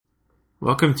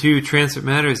Welcome to Transit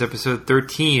Matters, episode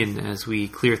 13, as we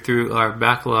clear through our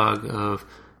backlog of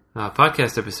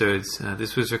podcast episodes.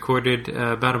 This was recorded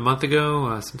about a month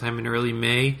ago, sometime in early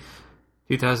May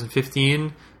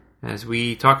 2015, as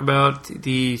we talk about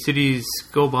the city's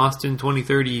Go Boston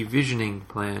 2030 visioning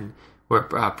plan, or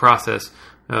process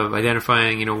of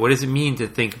identifying, what does it mean to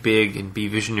think big and be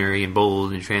visionary and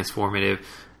bold and transformative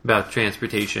about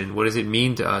transportation? What does it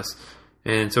mean to us?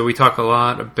 And so we talk a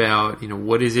lot about,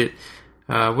 what is it?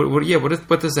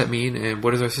 What does that mean, and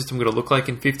what is our system going to look like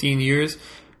in 15 years?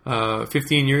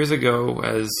 15 years ago,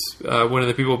 as one of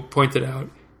the people pointed out,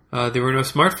 there were no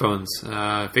smartphones.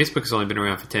 Facebook has only been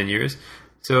around for 10 years,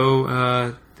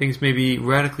 so things may be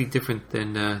radically different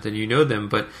than you know them.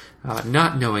 But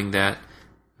not knowing that,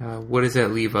 what does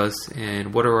that leave us,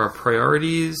 and what are our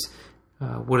priorities?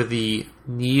 What are the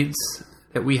needs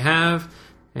that we have,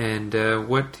 and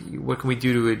what can we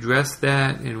do to address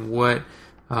that, and what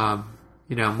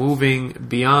moving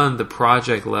beyond the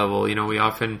project level, we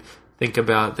often think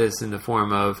about this in the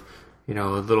form of, a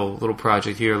little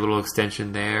project here, a little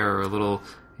extension there, or a little,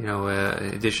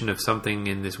 addition of something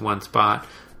in this one spot.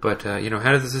 But, how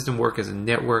does the system work as a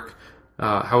network?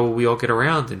 How will we all get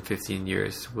around in 15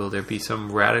 years? Will there be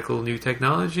some radical new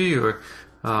technology, or,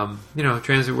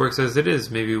 transit works as it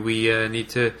is? Maybe we need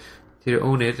to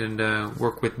own it and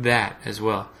work with that as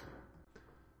well.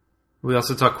 We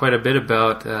also talk quite a bit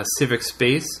about civic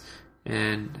space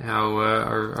and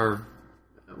how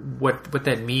what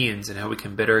that means, and how we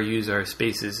can better use our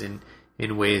spaces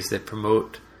in ways that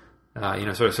promote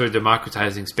sort of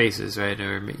democratizing spaces, right?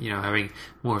 Or having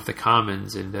more of the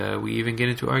commons, and we even get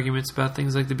into arguments about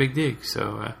things like the Big Dig.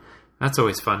 So that's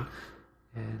always fun.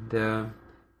 And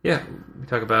we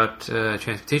talk about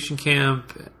transportation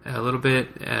camp a little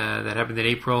bit that happened in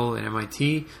April at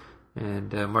MIT.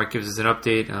 And Mark gives us an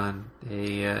update on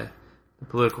a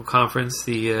political conference,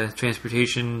 the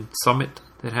Transportation Summit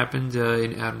that happened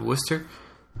out in Worcester.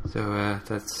 So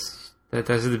that's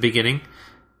the beginning.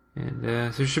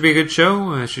 And so it should be a good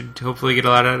show. I should hopefully get a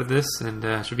lot out of this,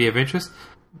 and should be of interest.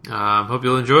 Hope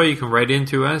you'll enjoy. You can write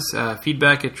into us.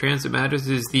 Feedback at Transit Matters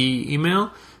is the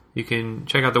email. You can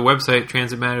check out the website,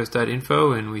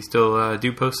 transitmatters.info, and we still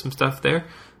do post some stuff there.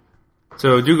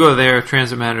 So do go there,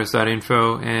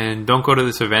 transitmatters.info, and don't go to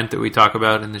this event that we talk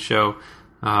about in the show.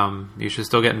 You should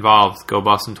still get involved. Go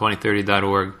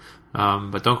boston2030.org.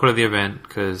 But don't go to the event,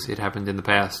 because it happened in the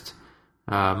past,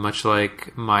 much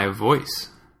like my voice.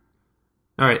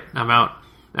 All right, I'm out.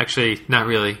 Actually, not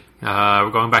really.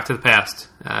 We're going back to the past.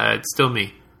 It's still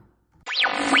me.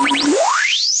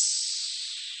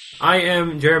 I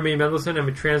am Jeremy Mendelson. I'm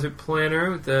a transit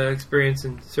planner with experience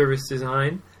in service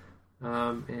design.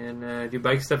 And I do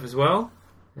bike stuff as well.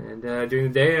 And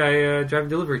during the day, I drive a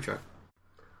delivery truck.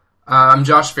 I'm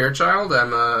Josh Fairchild.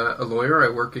 I'm a lawyer.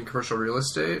 I work in commercial real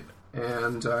estate,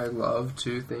 and I love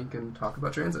to think and talk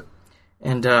about transit.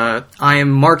 And I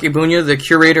am Mark Ibunya, the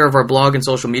curator of our blog and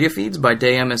social media feeds. By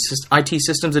day, I'm an IT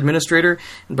systems administrator,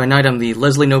 and by night, I'm the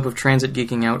Leslie Knope of transit,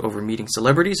 geeking out over meeting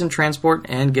celebrities in transport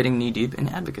and getting knee-deep in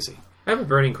advocacy. I have a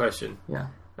burning question. Yeah.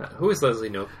 Who is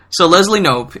Leslie Knope? So Leslie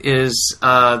Knope is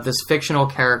this fictional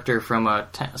character from a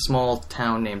small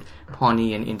town named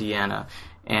Pawnee in Indiana,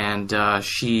 and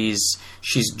she's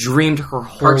dreamed her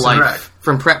whole life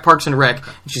from Parks and Rec.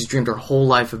 And she's dreamed her whole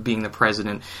life of being the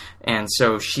president, and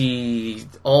so she's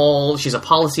a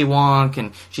policy wonk,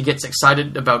 and she gets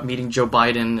excited about meeting Joe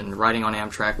Biden and riding on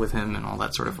Amtrak with him and all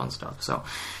that sort of fun stuff. So.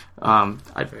 I'm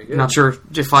not sure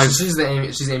if I've... She's Amy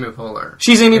Poehler.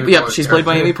 She's Amy Poehler. She's played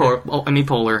by Amy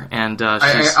Poehler, and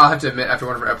I'll have to admit, after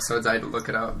one of her episodes, I had to look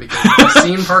it up, because I've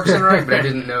seen Parks and Rec, but I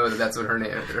didn't know that's what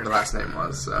her last name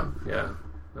was, so... Yeah.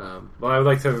 Well, I would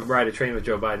like to ride a train with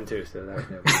Joe Biden, too, so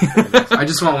that I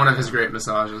just want one of his great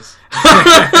massages.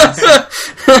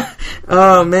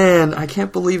 Oh, man, I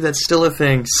can't believe that's still a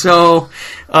thing. So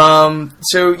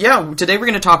today we're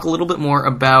going to talk a little bit more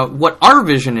about what our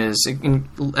vision is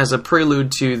as a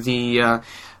prelude to the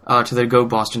Go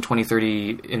Boston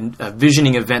 2030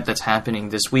 visioning event that's happening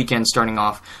this weekend, starting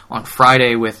off on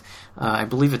Friday with, I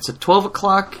believe it's at 12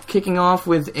 o'clock, kicking off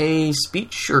with a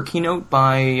speech or keynote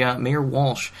by Mayor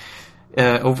Walsh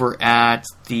over at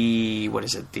the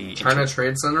China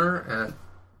Trade Center at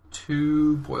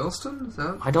 2 Boylston? Is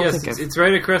that? I don't think it's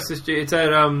right across the street. It's at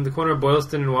the corner of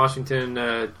Boylston and Washington,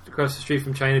 across the street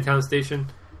from Chinatown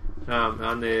Station,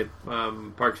 on the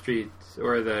Park Street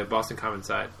or the Boston Common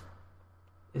side.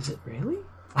 Is it really?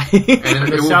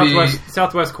 And it will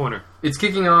southwest corner. It's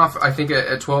kicking off, I think,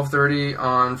 at 12:30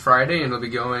 on Friday, and it'll be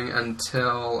going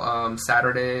until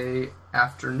Saturday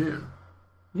afternoon.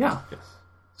 Yeah. Yes.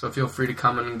 So feel free to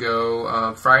come and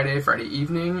go Friday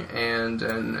evening, and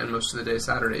most of the day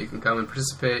Saturday. You can come and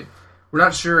participate. We're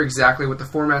not sure exactly what the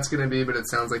format's going to be, but it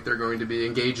sounds like they're going to be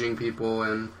engaging people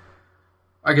and,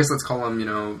 I guess let's call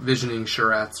them, visioning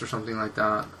charrettes or something like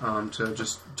that, to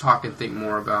just talk and think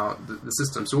more about the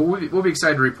system. So we'll be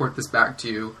excited to report this back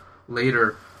to you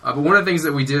later. But one of the things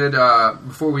that we did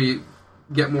before we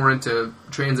get more into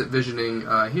transit visioning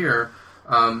here,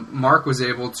 Mark was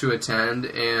able to attend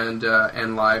and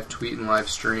live tweet and live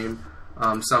stream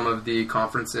some of the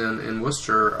conference in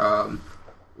Worcester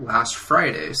last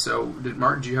Friday. So,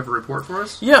 Mark, do you have a report for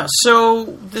us? Yeah. So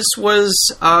this was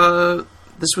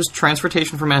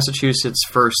Transportation for Massachusetts'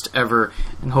 first ever,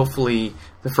 and hopefully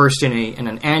the first in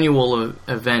an annual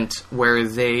event where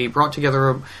they brought together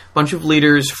a bunch of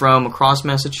leaders from across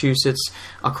Massachusetts,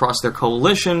 across their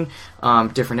coalition,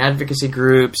 different advocacy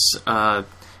groups,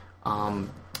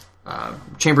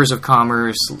 chambers of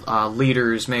commerce,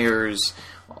 leaders, mayors,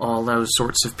 all those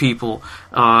sorts of people.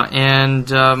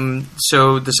 So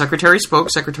the secretary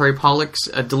spoke. Secretary Pollux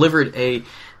delivered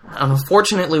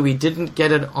unfortunately, we didn't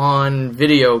get it on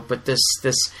video, but this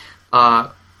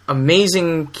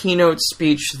amazing keynote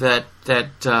speech that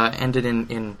ended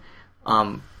in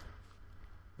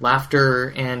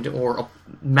laughter and or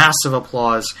massive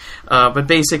applause. But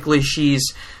basically, she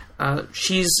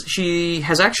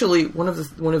has actually one of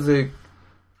the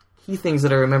key things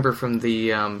that I remember from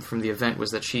the event was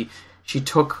that she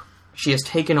has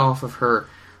taken off of her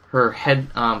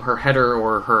header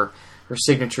or her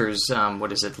signatures,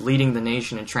 leading the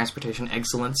nation in transportation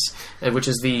excellence, which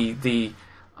is the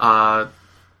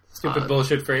stupid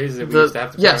bullshit phrase that we used to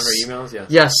have to put on our emails.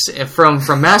 Yes, from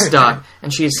MassDOT,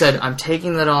 and she said, "I'm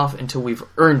taking that off until we've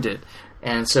earned it,"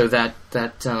 and so that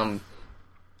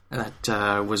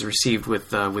was received with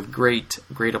great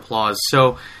applause.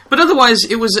 So, but otherwise,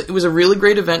 it was a really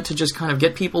great event to just kind of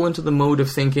get people into the mode of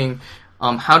thinking.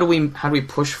 How do we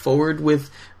push forward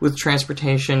with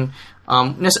transportation?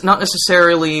 Not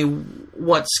necessarily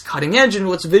what's cutting edge and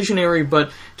what's visionary,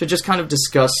 but to just kind of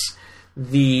discuss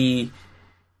the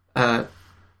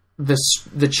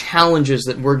challenges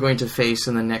that we're going to face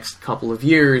in the next couple of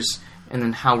years, and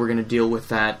then how we're going to deal with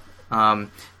that.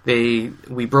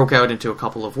 We broke out into a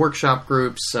couple of workshop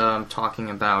groups talking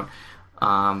about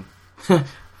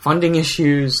funding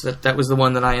issues. That was the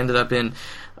one that I ended up in.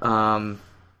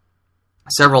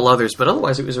 Several others, but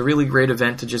otherwise it was a really great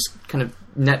event to just kind of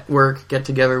network, get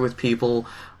together with people,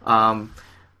 and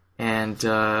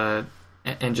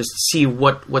just see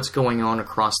what's going on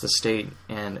across the state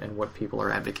and what people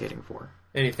are advocating for.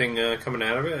 Anything coming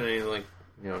out of it? Any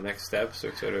next steps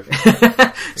or sort of?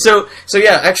 So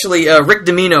yeah, actually, Rick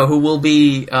Domino, who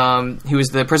is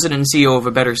the president and CEO of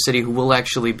A Better City, who will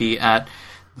actually be at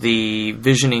the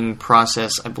visioning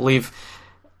process, I believe.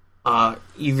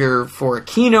 Either for a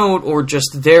keynote or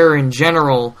just there in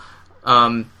general.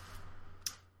 No,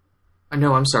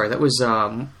 I'm sorry. That was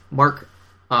Mark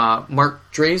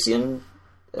Drazian.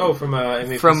 Oh, from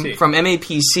MAPC. From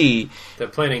MAPC, the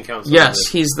Planning Council. Yes,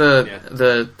 he's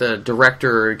the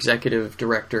director, or executive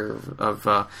director of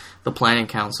the Planning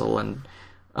Council, and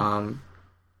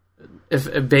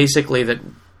basically that.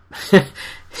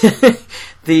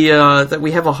 That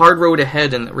we have a hard road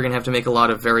ahead, and that we're going to have to make a lot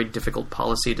of very difficult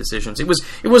policy decisions. It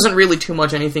wasn't really too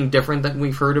much anything different than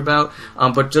we've heard about,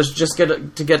 but just get a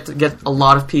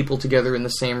lot of people together in the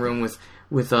same room with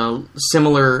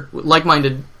similar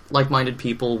like-minded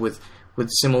people with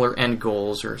similar end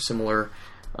goals or similar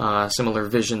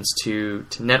visions to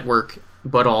network,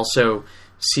 but also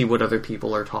see what other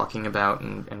people are talking about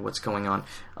and what's going on.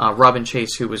 Robin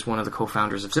Chase, who was one of the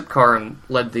co-founders of Zipcar and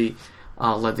led the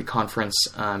conference,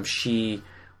 she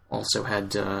also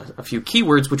had a few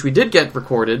keywords, which we did get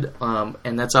recorded,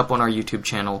 and that's up on our YouTube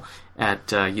channel at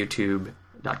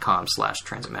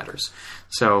youtube.com/transitmatters.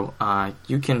 So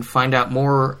you can find out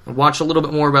more, watch a little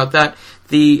bit more about that.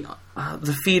 The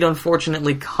feed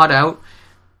unfortunately cut out,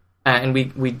 and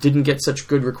we didn't get such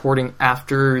good recording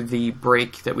after the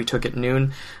break that we took at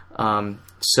noon.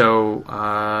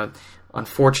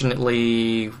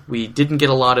 Unfortunately, we didn't get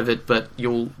a lot of it, but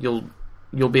you'll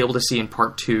be able to see in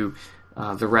part 2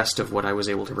 the rest of what I was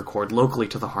able to record locally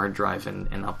to the hard drive and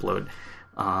upload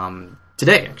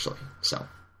today, actually. So.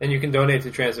 And you can donate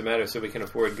to Transit Matters so we can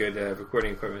afford good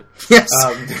recording equipment. Yes.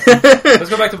 Let's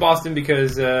go back to Boston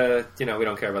because we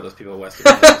don't care about those people west of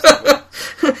Boston.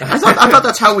 I thought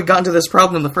that's how we got into this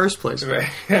problem in the first place. Right.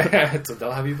 So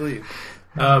they'll have you believe.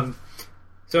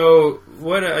 So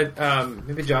what?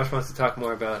 Maybe Josh wants to talk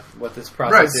more about what this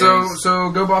process is. Right. So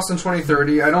Go Boston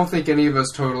 2030. I don't think any of us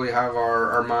totally have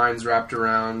our minds wrapped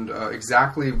around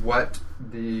exactly what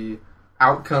the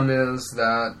outcome is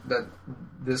that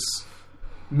this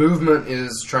movement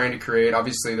is trying to create.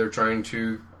 Obviously, they're trying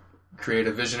to create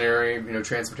a visionary,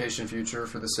 transportation future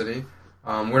for the city.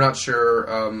 We're not sure,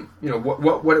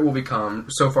 what it will become.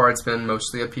 So far, it's been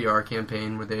mostly a PR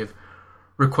campaign where they've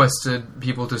requested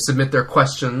people to submit their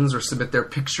questions or submit their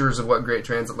pictures of what great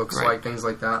transit looks like, things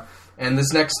like that. And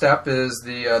this next step is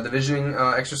the visioning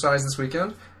exercise this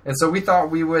weekend. And so we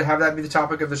thought we would have that be the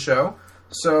topic of the show.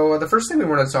 So the first thing we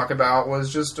wanted to talk about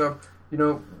was just,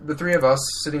 the three of us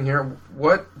sitting here.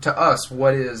 What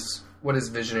is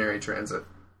visionary transit?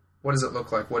 What does it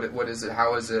look like? What is it?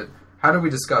 How is it? How do we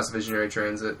discuss visionary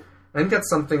transit? I think that's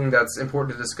something that's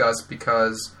important to discuss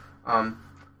because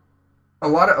a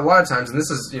lot of times, and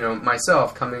this is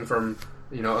myself coming from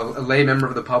a lay member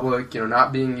of the public,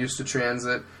 not being used to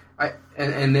transit,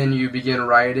 and then you begin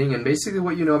writing, and basically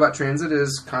what you know about transit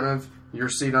is kind of your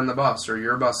seat on the bus or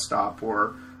your bus stop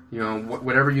or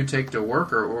whatever you take to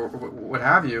work or what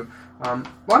have you. A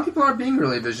lot of people aren't being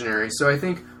really visionary, so I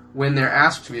think when they're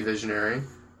asked to be visionary,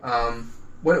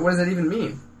 what does that even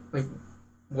mean? Like,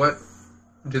 what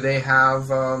do they have?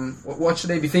 What should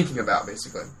they be thinking about,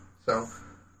 basically? So,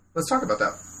 let's talk about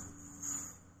that.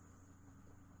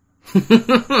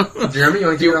 Jeremy, you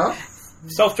want to kick it off?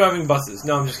 Self-driving buses.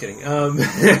 No, I'm just kidding.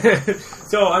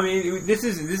 So, I mean, this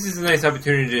is a nice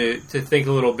opportunity to think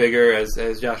a little bigger,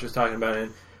 as Josh was talking about,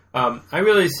 and I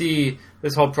really see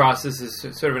this whole process as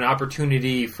sort of an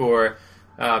opportunity for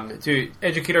to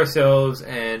educate ourselves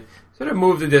and sort of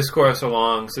move the discourse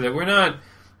along, so that we're not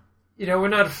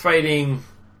fighting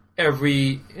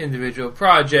every individual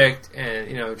project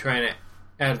and trying to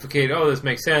advocate, this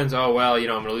makes sense, I'm going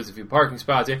to lose a few parking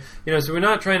spots here. So we're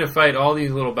not trying to fight all these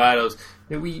little battles,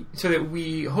 so that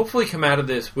we hopefully come out of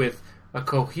this with a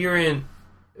coherent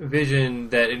vision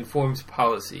that informs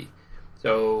policy,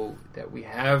 so that we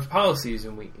have policies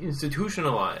and we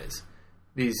institutionalize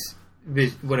these,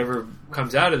 whatever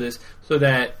comes out of this, so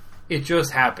that it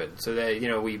just happens, so that,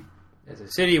 we, as a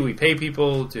city, we pay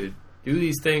people to do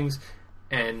these things,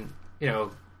 and,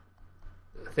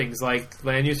 things like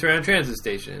land use around transit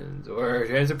stations or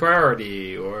transit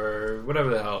priority or whatever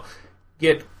the hell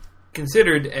get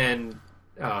considered and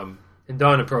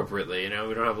done appropriately. We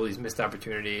don't have all these missed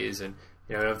opportunities, and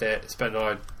we don't have to spend a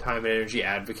lot of time and energy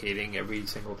advocating every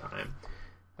single time.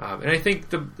 And I think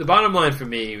the bottom line for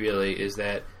me really is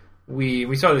that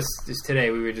we saw this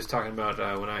today. We were just talking about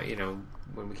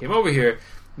when we came over here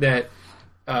that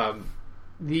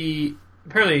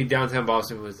apparently downtown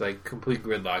Boston was like complete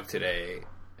gridlock today.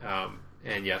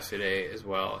 And yesterday as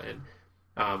well, and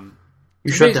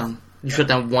you shut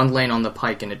down one lane on the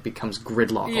Pike and it becomes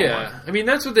gridlock. Yeah, I mean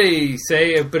that's what they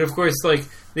say, but of course, like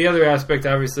the other aspect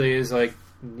obviously is like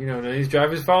none of these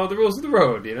drivers follow the rules of the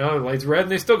road. The light's red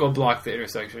and they still go block the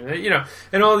intersection.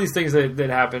 And all these things that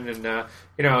happen. And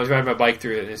I was riding my bike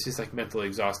through it, and it's just like mentally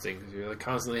exhausting because you're like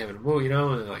constantly having to move,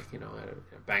 and like I had to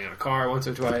bang on a car once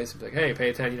or twice. It's like, hey, pay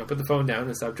attention, put the phone down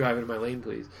and stop driving in my lane,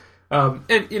 please.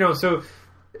 So.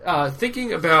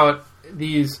 Thinking about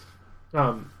these,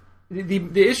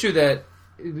 the issue that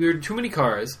there are too many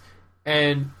cars,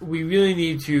 and we really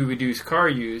need to reduce car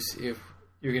use if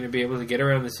you're going to be able to get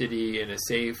around the city in a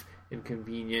safe and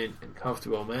convenient and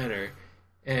comfortable manner.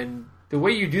 And the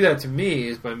way you do that, to me,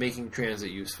 is by making transit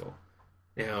useful.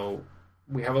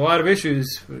 We have a lot of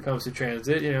issues when it comes to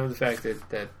transit. The fact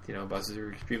that buses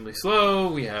are extremely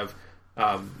slow. We have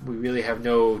we really have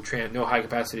no high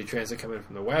capacity transit coming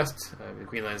from the west. The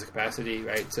Green Line's capacity,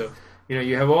 right? So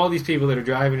you have all these people that are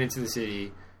driving into the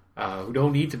city who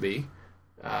don't need to be,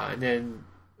 and then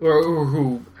or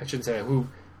who I shouldn't say who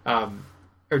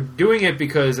are doing it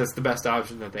because that's the best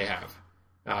option that they have.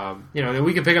 Then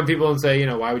we can pick on people and say,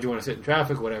 why would you want to sit in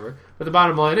traffic, whatever. But the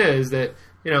bottom line is that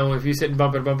if you sit in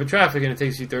bumper to bumper traffic and it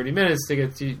takes you 30 minutes to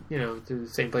get to to the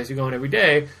same place you're going every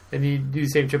day, and you do the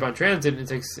same trip on transit and it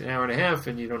takes an hour and a half,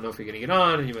 and you don't know if you're going to get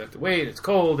on, and you might have to wait, and it's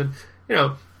cold, and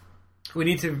we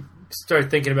need to start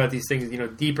thinking about these things,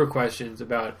 deeper questions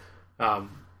about,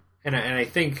 and I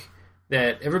think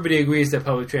that everybody agrees that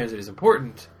public transit is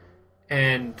important,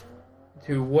 and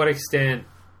to what extent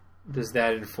does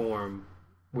that inform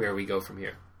where we go from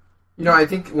here? I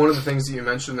think one of the things that you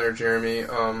mentioned there, Jeremy,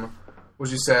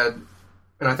 was you said,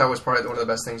 and I thought was probably one of the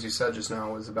best things you said just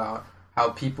now, was about how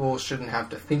people shouldn't have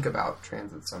to think about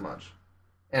transit so much.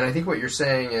 And I think what you're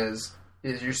saying is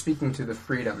you're speaking to the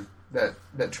freedom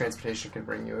that transportation can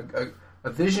bring you.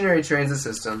 A visionary transit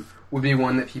system would be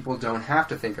one that people don't have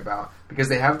to think about because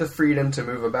they have the freedom to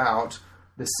move about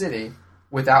the city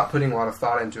without putting a lot of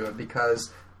thought into it,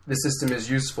 because the system is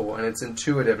useful and it's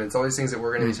intuitive and it's all these things that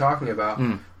we're going to be talking about.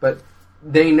 But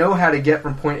they know how to get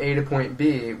from point A to point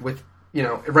B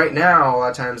right now, a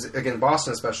lot of times, again,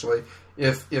 Boston especially,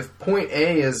 if point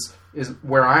A is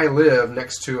where I live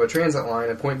next to a transit line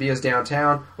and point B is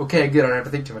downtown, okay, good, I don't have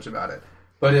to think too much about it.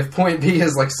 But if point B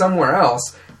is like somewhere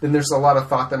else, then there's a lot of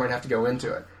thought that might have to go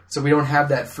into it. So we don't have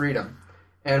that freedom.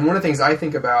 And one of the things I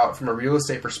think about from a real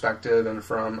estate perspective and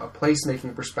from a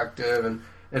placemaking perspective and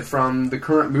from the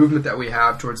current movement that we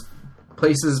have towards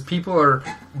places, people are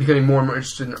becoming more and more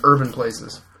interested in urban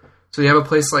places. So you have a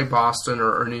place like Boston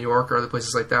or New York or other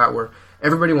places like that where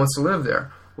everybody wants to live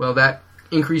there. Well, that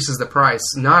increases the price,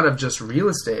 not of just real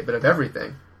estate, but of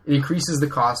everything. It increases the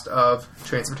cost of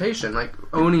transportation. Like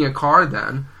owning a car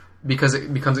then, because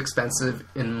it becomes expensive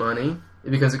in money,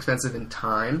 it becomes expensive in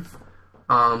time.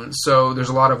 So there's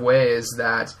a lot of ways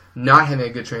that not having a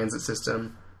good transit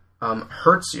system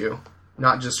hurts you,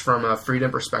 not just from a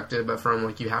freedom perspective, but from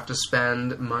like you have to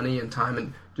spend money and time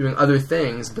and doing other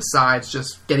things besides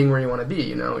just getting where you want to be.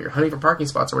 You're hunting for parking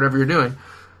spots or whatever you're doing.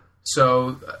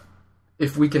 So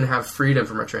if we can have freedom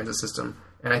from our transit system,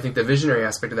 and I think the visionary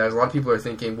aspect of that is a lot of people are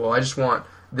thinking, well, I just want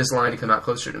this line to come out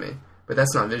closer to me. But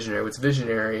that's not visionary. What's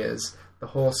visionary is the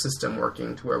whole system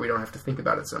working to where we don't have to think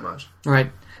about it so much.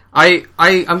 Right. I'm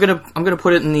gonna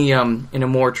put it in the in a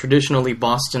more traditionally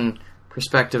Boston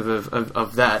perspective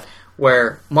of that,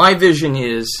 where my vision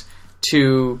is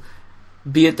to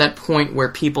be at that point where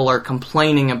people are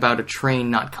complaining about a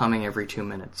train not coming every 2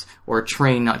 minutes, or a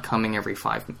train not coming every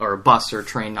 5, or a bus or a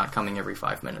train not coming every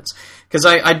 5 minutes. Because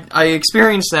I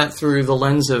experienced that through the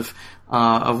lens of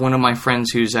one of my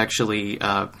friends who's actually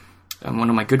one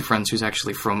of my good friends who's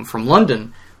actually from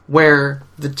London, where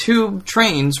the tube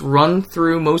trains run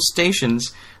through most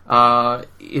stations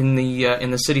in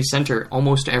the city center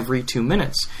almost every 2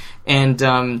 minutes, and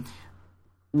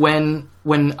when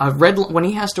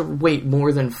he has to wait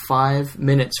more than 5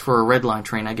 minutes for a red line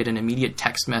train, I get an immediate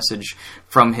text message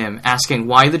from him asking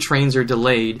why the trains are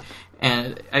delayed,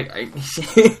 and I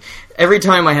every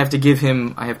time I have to give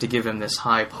him this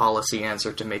high policy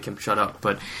answer to make him shut up,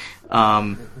 but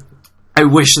I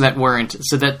wish that weren't.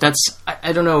 So that's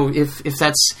I don't know if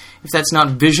that's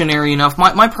not visionary enough.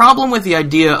 My problem with the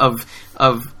idea of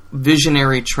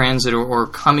visionary transit or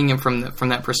coming in from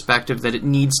that perspective that it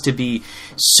needs to be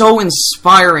so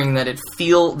inspiring that it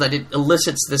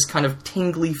elicits this kind of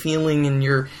tingly feeling in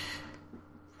your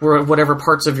whatever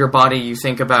parts of your body you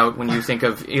think about when you think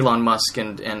of Elon Musk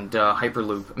and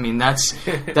Hyperloop. I mean that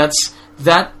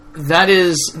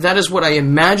is what I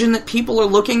imagine that people are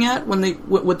looking at when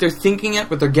what they're thinking at,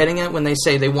 what they're getting at when they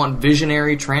say they want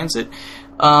visionary transit.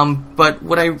 But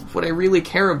what I really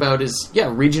care about is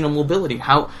regional mobility.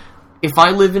 How if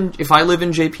I live in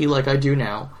JP like I do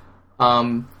now,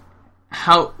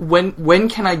 when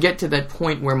can I get to that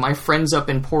point where my friends up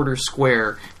in Porter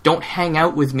Square don't hang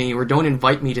out with me or don't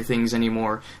invite me to things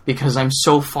anymore because I'm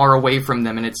so far away from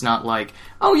them, and it's not like,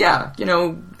 oh yeah,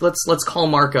 let's call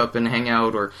Mark up and hang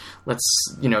out, or let's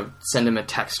send him a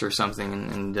text or something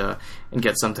and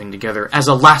get something together as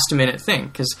a last minute thing.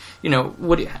 Because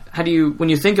when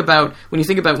you think about when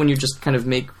you just kind of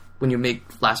make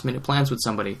last minute plans with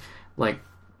somebody, like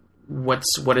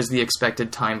what is the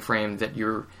expected time frame that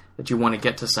you want to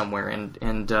get to somewhere,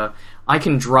 and I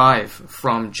can drive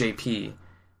from JP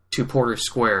to Porter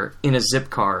Square in a zip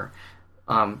car,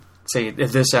 say at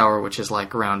this hour, which is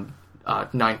like around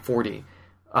 9:40.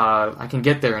 I can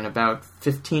get there in about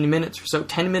 15 minutes or so,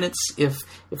 10 minutes if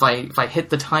I hit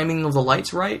the timing of the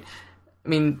lights right. I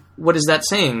mean, what is that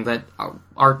saying? That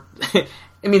our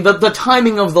I mean, the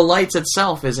timing of the lights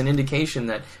itself is an indication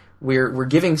that we're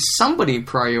giving somebody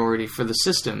priority for the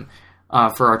system.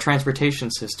 For our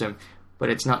transportation system, but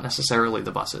it's not necessarily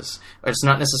the buses. It's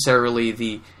not necessarily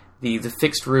the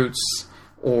fixed routes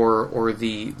or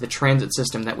the transit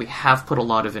system that we have put a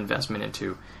lot of investment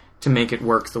into to make it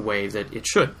work the way that it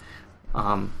should.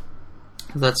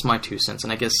 That's my 2 cents,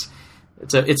 and I guess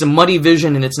it's a muddy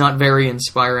vision and it's not very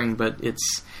inspiring, but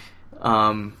it's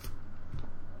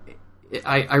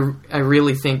I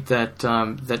really think that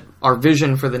that our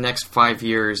vision for the next 5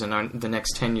 years and the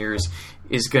next 10 years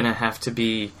is going to have to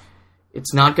be.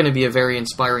 It's not going to be a very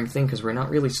inspiring thing because we're not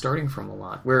really starting from a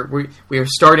lot. We are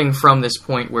starting from this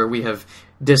point where we have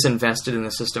disinvested in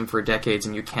the system for decades,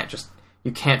 and you can't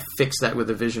fix that with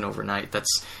a vision overnight. This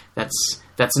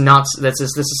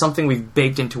is something we've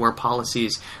baked into our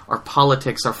policies, our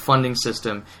politics, our funding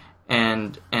system,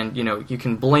 and you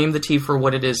can blame the tea for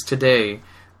what it is today,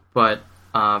 but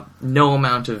no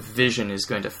amount of vision is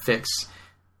going to fix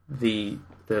the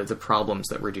problems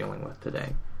that we're dealing with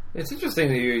today. It's interesting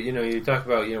that you talk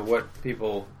about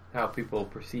how people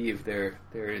perceive their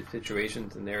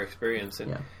situations and their experience,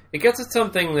 and it gets at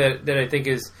something that I think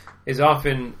is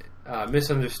often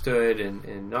misunderstood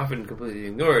and often completely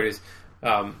ignored is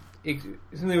something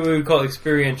we would call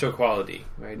experiential quality.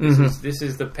 Right? This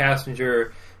is the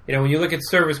passenger. When you look at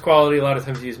service quality, a lot of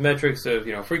times you use metrics of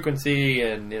frequency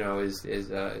and is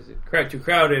it too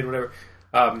crowded, whatever.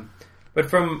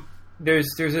 But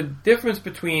there's a difference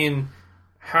between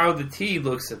how the T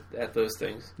looks at those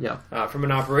things, from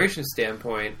an operations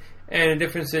standpoint, and a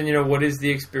difference in what is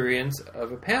the experience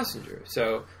of a passenger.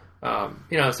 So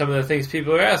some of the things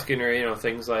people are asking are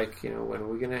things like when are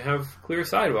we going to have clear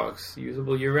sidewalks,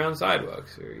 usable year-round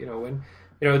sidewalks, or when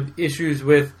issues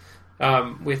with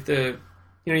the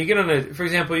you get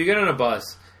on a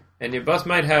bus, and your bus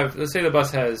might have, let's say the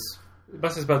bus has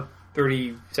about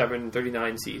 37,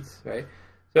 39 seats, right?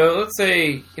 So let's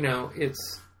say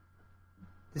it's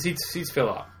the seats fill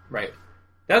up, right?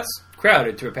 That's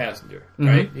crowded to a passenger,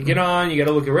 right? You get on, you got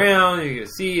to look around, you get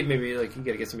a seat, maybe you got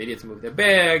to get some idiot to move their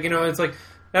bag, it's like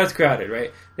that's crowded,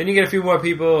 right? Then you get a few more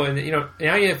people, and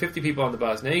now you have 50 people on the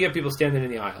bus. Now you get people standing in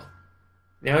the aisle.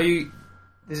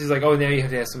 This is like, now you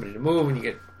have to ask somebody to move, and you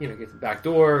get to the back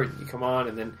door, and you come on,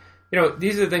 and then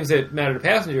these are the things that matter to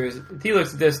passengers. The T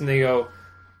looks at this and they go,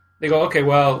 okay,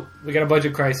 well, we got a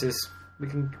budget crisis. We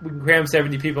can cram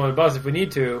 70 people on a bus if we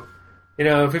need to.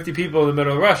 50 people in the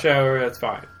middle of rush hour, that's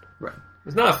fine. Right.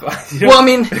 It's not fine. Well, I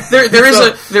mean,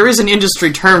 there is an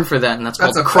industry term for that, and that's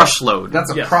called crush load.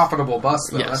 That's a profitable bus,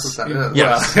 though. Yes. That's what that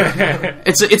is.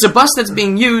 Yes. It's a bus that's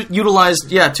being utilized,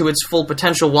 to its full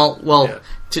potential,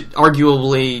 to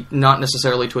arguably not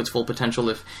necessarily to its full potential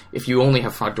if you only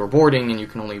have front door boarding and you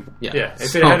can only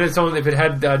If it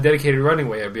had dedicated running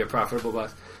way, it'd be a profitable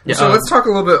bus. Yeah. So let's talk a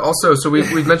little bit also. So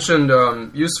we've mentioned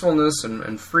usefulness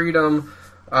and freedom.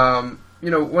 One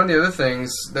of the other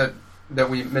things that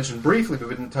we mentioned briefly, but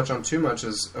we didn't touch on too much,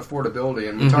 is affordability.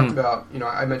 And we talked about,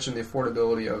 I mentioned the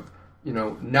affordability of,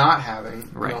 not having,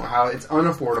 how it's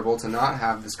unaffordable to not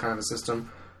have this kind of a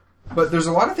system. But there's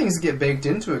a lot of things that get baked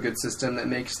into a good system that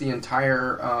makes the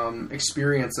entire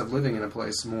experience of living in a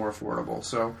place more affordable.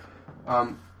 So,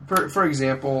 for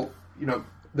example,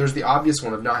 there's the obvious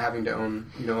one of not having to own,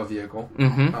 a vehicle,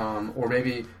 or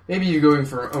maybe you're going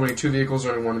for owning 2 vehicles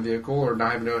or owning 1 vehicle, or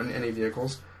not having to own any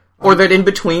vehicles, or that in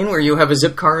between where you have a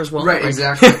zip car as well. Right,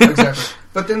 exactly.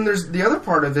 But then there's the other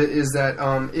part of it is that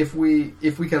if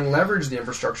we can leverage the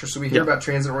infrastructure, so we hear about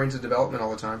transit-oriented development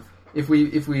all the time. If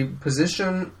we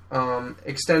position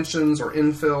extensions or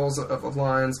infills of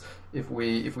lines, if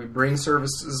we bring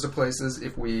services to places,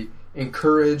 if we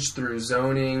encourage through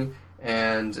zoning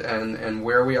and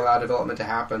where we allow development to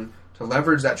happen to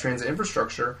leverage that transit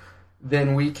infrastructure,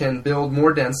 then we can build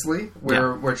more densely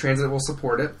where transit will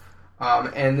support it,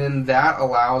 and then that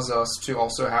allows us to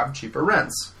also have cheaper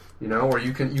rents. Or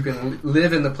you can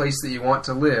live in the place that you want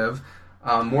to live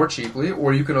more cheaply,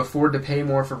 or you can afford to pay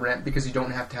more for rent because you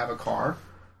don't have to have a car,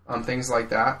 things like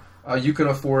that. You can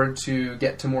afford to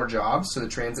get to more jobs, so the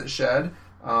transit shed,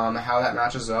 how that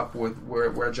matches up with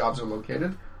where jobs are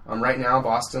located. Right now,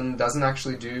 Boston doesn't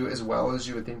actually do as well as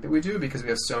you would think that we do because we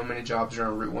have so many jobs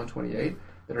around Route 128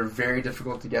 that are very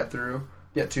difficult to get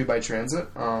to by transit,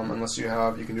 unless you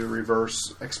can do a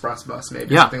reverse express bus,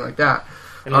 maybe something like that.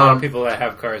 And a lot of people that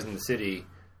have cars in the city,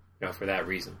 for that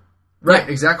reason. Right,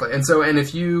 exactly. And so,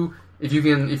 if you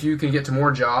can get to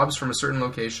more jobs from a certain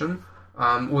location,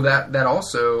 that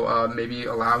also maybe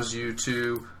allows you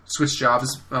to switch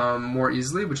jobs more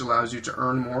easily, which allows you to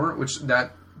earn more, which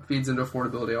that feeds into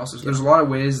affordability also. So there's a lot of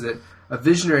ways that a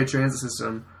visionary transit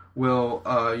system will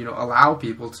allow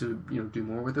people to do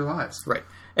more with their lives. Right,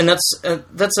 and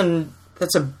that's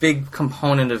a big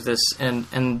component of this, and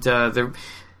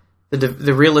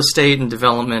the real estate and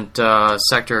development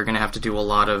sector are going to have to do a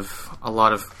lot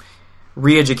of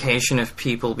re-education of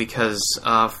people because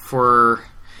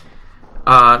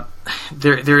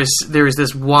there is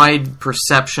this wide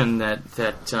perception that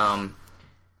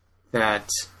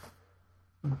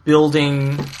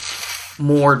building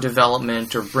more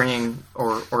development or bringing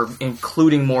or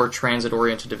including more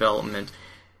transit-oriented development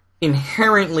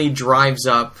inherently drives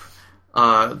up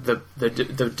the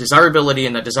desirability,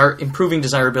 and that improving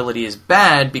desirability is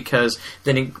bad because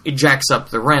then it jacks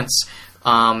up the rents,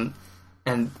 and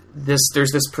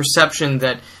there's this perception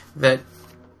that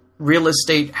real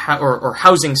estate or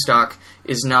housing stock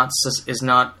is not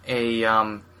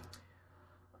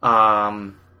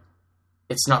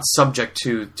it's not subject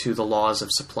to the laws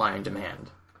of supply and demand.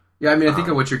 Yeah, I mean, I think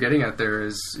what you're getting at there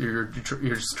is you're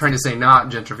just trying to say not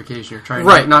gentrification. You're trying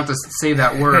not to say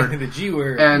that word, the G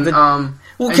word, and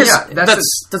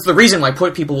that's the reason why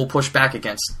people will push back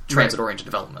against transit-oriented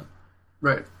development.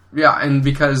 Right. Yeah, and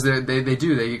because they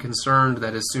get concerned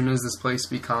that as soon as this place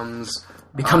becomes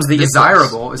becomes the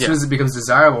desirable. As soon as it becomes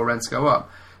desirable, rents go up.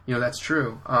 That's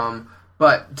true.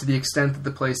 But to the extent that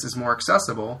the place is more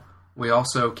accessible, we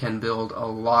also can build a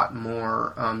lot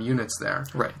more units there.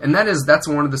 Right. And that's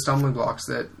one of the stumbling blocks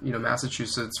that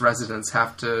Massachusetts residents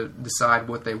have to decide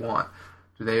what they want.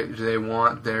 Do they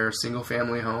want their single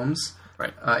family homes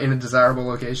in a desirable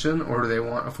location, or do they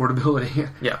want affordability?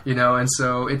 Yeah. And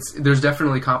so there's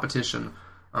definitely competition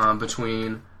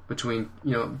between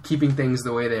keeping things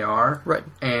the way they are, right,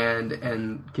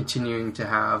 and continuing to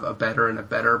have a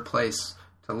better place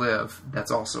to live that's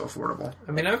also affordable.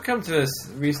 I mean, I've come to this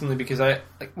recently because I've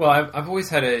always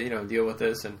had to deal with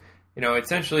this, and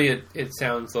essentially it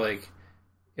sounds like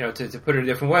to put it a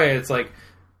different way, it's like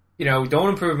don't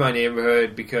improve my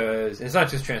neighborhood because it's not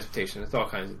just transportation, it's all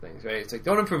kinds of things, right? It's like,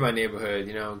 don't improve my neighborhood,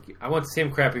 I want the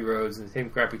same crappy roads and the same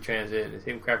crappy transit and the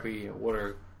same crappy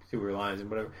water sewer lines and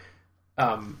whatever.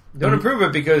 Don't improve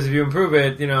it because if you improve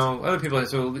it, other people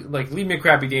leave me a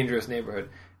crappy, dangerous neighborhood.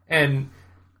 And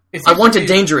I want it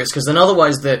dangerous because then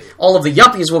otherwise all of the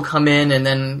yuppies will come in and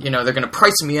then they're going to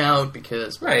price me out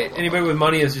because blah, blah, blah. Anybody with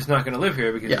money is just not going to live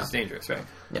here because it's dangerous, right?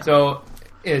 Yeah. So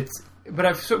where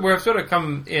I've sort of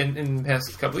come in the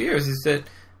past couple of years is that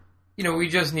we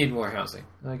just need more housing.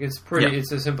 Like it's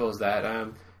it's as simple as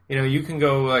that. You can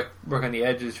go work on the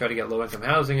edges, try to get low income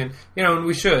housing, and and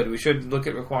we should look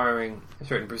at requiring a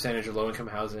certain percentage of low income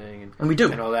housing, and we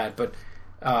do, and all that. But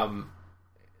I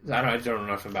don't know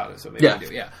enough about it, so maybe we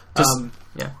do. Yeah,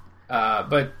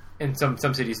 but and some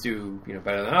cities do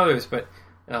better than others. But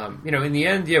in the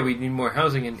end, we need more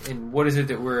housing, and what is it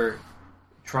that we're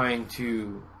trying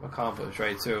to accomplish,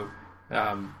 right? So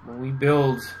when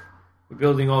we're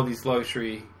building all these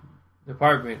luxury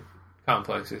apartment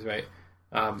complexes, right?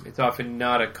 It's often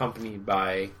not accompanied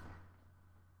by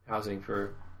housing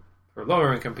for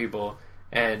lower income people,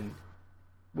 and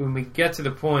when we get to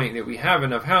the point that we have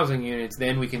enough housing units,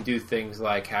 then we can do things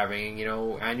like having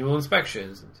annual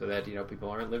inspections, so that people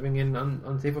aren't living in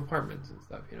unsafe apartments and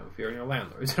stuff. Fearing their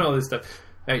landlords and all this stuff.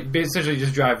 Right? Essentially,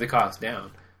 just drive the cost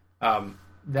down.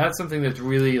 That's something that's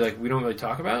really we don't really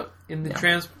talk about in the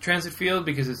transit field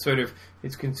because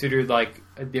it's considered like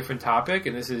a different topic,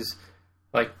 and this is.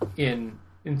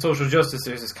 In social justice,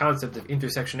 there's this concept of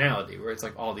intersectionality, where it's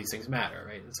like all these things matter,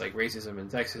 right? It's like racism and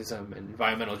sexism and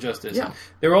environmental justice. Yeah.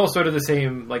 They're all sort of the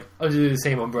same, under the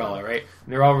same umbrella, right?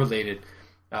 And they're all related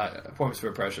forms of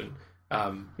oppression.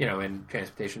 And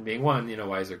transportation being one.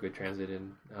 Why is there good transit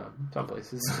in some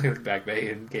places like Back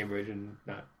Bay and Cambridge and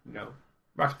not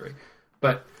Roxbury,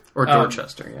 or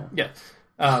Dorchester,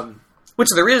 yeah. Which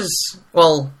there is.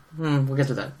 Well, we'll get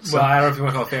to that. So. Well, I don't know if you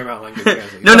want to call Fairmount Line good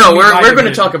transit. No, we're going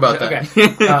to talk about that.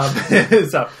 Okay.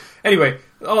 So anyway,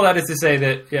 all that is to say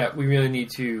that we really need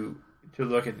to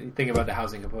look at think about the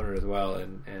housing component as well,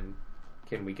 and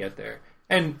can we get there?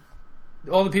 And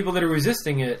all the people that are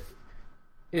resisting it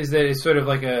is that it's sort of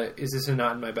like is this a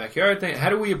not in my backyard thing? How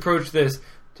do we approach this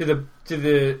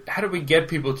how do we get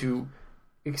people to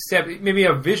accept maybe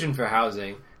a vision for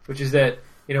housing, which is that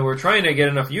we're trying to get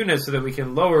enough units so that we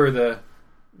can lower the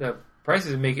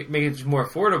prices and make it just more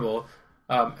affordable.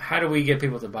 How do we get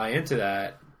people to buy into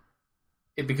that?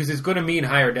 Because it's going to mean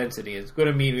higher density. It's going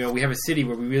to mean we have a city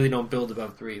where we really don't build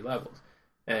above 3 levels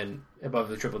and above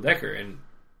the triple decker. And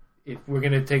if we're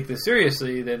going to take this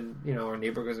seriously, then our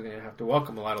neighborhoods are going to have to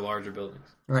welcome a lot of larger buildings.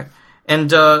 Right. And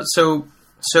so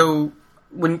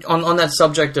when on that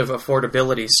subject of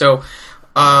affordability, so.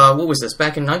 What was this?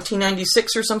 Back in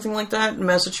 1996 or something like that,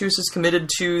 Massachusetts committed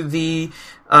to the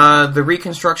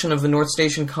reconstruction of the North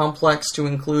Station complex to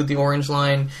include the Orange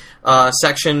Line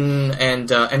section and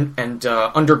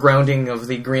undergrounding of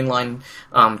the Green Line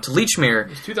to Lechmere.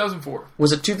 It was 2004.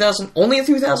 Was it 2000? Only in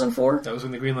 2004? That was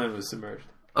when the Green Line was submerged.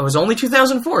 It was only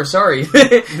 2004. Sorry,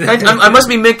 I must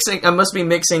be mixing. I must be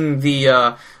mixing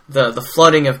the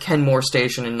flooding of Kenmore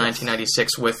Station in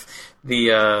 1996 with the.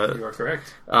 You are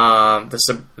correct.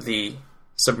 The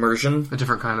submersion. A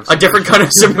different kind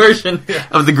of submersion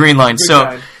of the Green Line.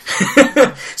 So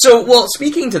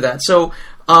speaking to that,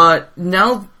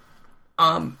 now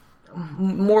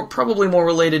probably more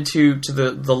related to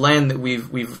the land that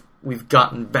we've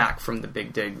gotten back from the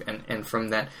Big Dig and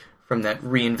from that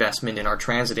reinvestment in our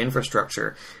transit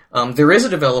infrastructure. There is a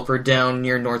developer down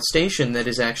near North Station that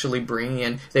is actually bringing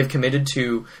in. They've committed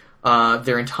to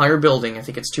their entire building. I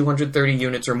think it's 230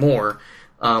 units or more.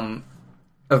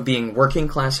 Of being working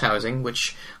class housing,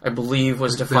 which I believe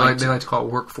was defined. They like to call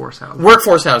it workforce housing.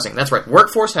 Workforce housing, that's right.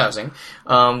 Workforce housing,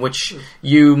 which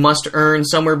you must earn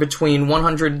somewhere between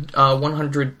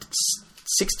 $160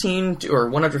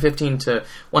 115 to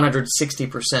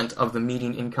 160% of the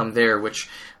median income there, which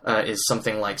is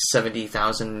something like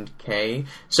 70,000 K.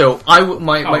 So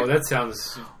that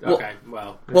sounds okay.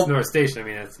 Well, it's North Station. I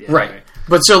mean, that's right.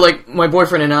 But so, like, my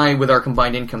boyfriend and I, with our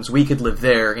combined incomes, we could live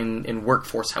there in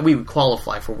workforce. We would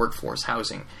qualify for workforce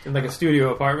housing in like a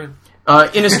studio apartment.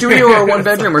 In a studio or one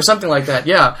bedroom or something like that,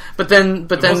 yeah. But then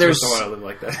there's. Most want to live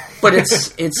like that. But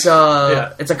it's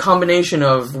a combination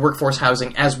of workforce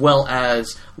housing as well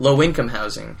as low income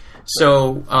housing.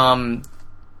 So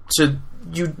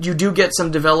you do get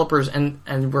some developers,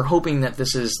 and we're hoping that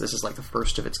this is like the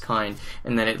first of its kind,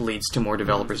 and that it leads to more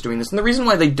developers doing this. And the reason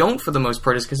why they don't, for the most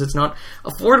part, is because it's not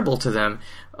affordable to them.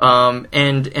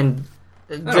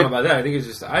 I don't know about that. I think it's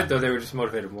just. I thought they were just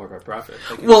motivated more by profit.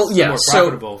 Like more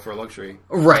profitable for luxury,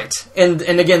 right? And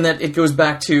again, that it goes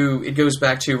back to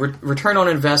return on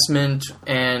investment,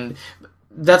 and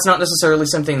that's not necessarily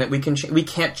something that we can. We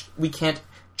can't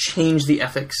change the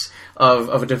ethics of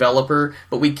a developer,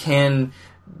 but we can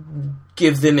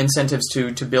give them incentives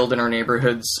to build in our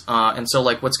neighborhoods. And so,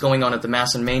 like what's going on at the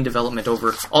Mass and Main development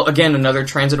again, another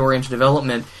transit-oriented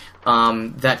development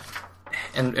that.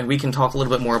 And we can talk a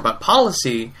little bit more about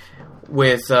policy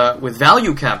with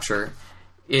value capture.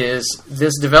 Is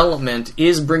this development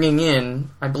is bringing in,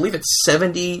 I believe it's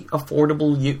 70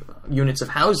 affordable units of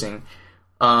housing,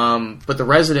 but the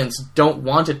residents don't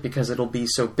want it because it'll be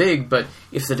so big. But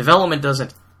if the development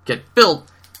doesn't get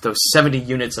built, those 70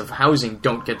 units of housing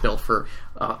don't get built for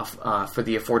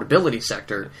the affordability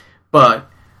sector. But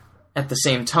at the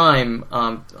same time,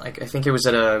 I think it was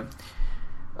at a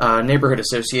neighborhood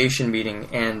association meeting,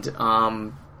 and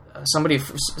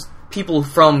people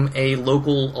from a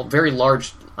very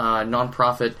large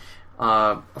nonprofit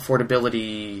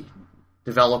affordability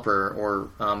developer or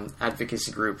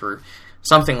advocacy group or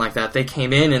something like that, they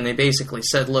came in and they basically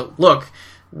said, look,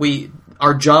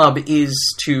 our job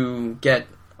is to get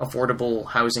affordable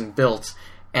housing built,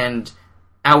 and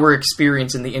our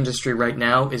experience in the industry right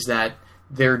now is that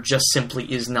there just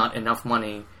simply is not enough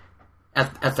money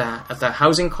at the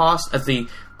housing cost, at the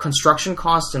construction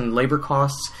costs and labor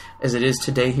costs as it is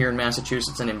today here in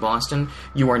Massachusetts and in Boston.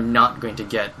 You are not going to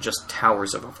get just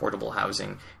towers of affordable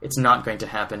housing. It's not going to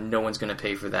happen. No one's going to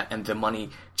pay for that, and the money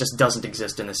just doesn't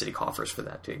exist in the city coffers for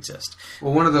that to exist.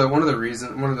 Well, I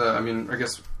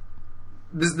guess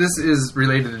this is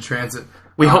related to transit.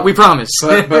 We promise.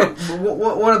 but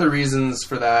one of the reasons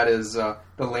for that is the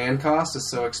land cost is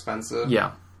so expensive.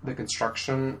 Yeah. The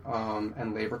construction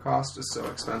and labor cost is so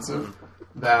expensive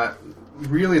that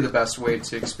really the best way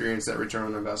to experience that return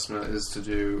on investment is to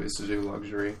do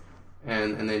luxury,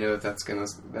 and they know that's gonna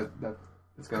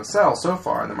sell so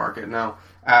far in the market. Now,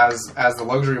 as the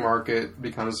luxury market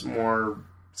becomes more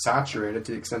saturated,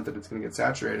 to the extent that it's going to get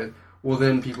saturated, well,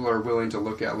 then people are willing to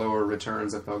look at lower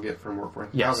returns that they'll get from workforce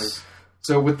housing.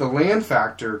 So with the land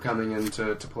factor coming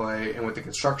into play, and with the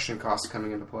construction costs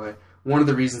coming into play, one of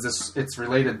the reasons it's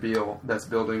Related Beal that's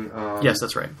building. Yes,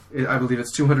 that's right. I believe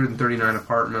it's 239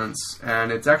 apartments,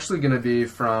 and it's actually going to be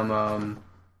from.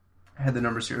 I had the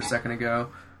numbers here a second ago.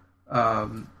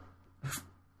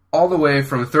 All the way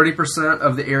from 30%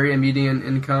 of the area median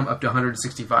income up to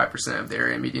 165% of the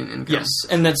area median income. Yes,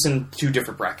 and that's in two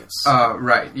different brackets.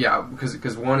 Right, yeah,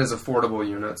 because one is affordable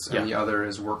units and the other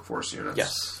is workforce units.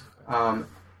 Yes.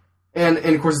 And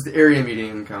of course, it's the area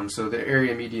median income. So the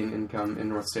area median income in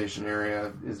North Station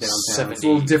area is downtown. 70. It's a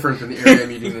little different than the area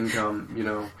median income,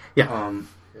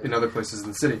 in other places in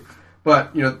the city.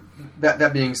 But,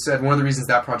 that being said, one of the reasons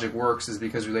that project works is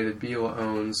because Related Beal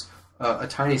owns a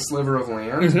tiny sliver of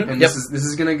land, and this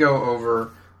is going to go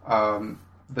over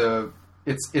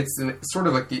it's sort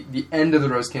of like the end of the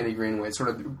Rose Candy Greenway. Sort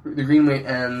of the Greenway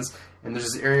ends, and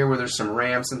there's this area where there's some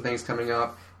ramps and things coming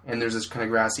up, and there's this kind of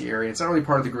grassy area. It's not really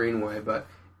part of the Greenway, but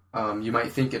you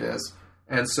might think it is.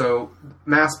 And so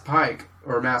Mass Pike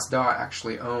or Mass Dot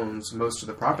actually owns most of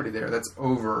the property there. That's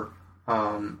over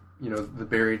the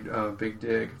buried Big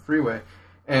Dig freeway.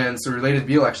 And so Related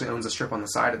Beal actually owns a strip on the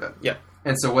side of it. Yeah.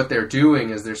 And so what they're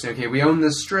doing is they're saying, okay, we own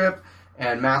this strip,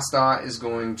 and MassDOT is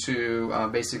going to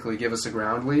basically give us a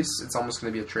ground lease. It's almost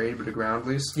going to be a trade, but a ground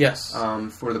lease. Yes.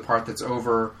 For the part that's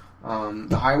over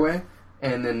the highway.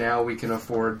 And then now we can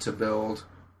afford to build,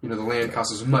 the land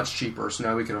cost is much cheaper, so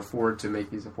now we can afford to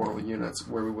make these affordable units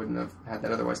where we wouldn't have had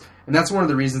that otherwise. And that's one of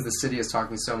the reasons the city is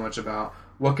talking so much about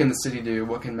what can the city do,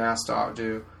 what can MassDOT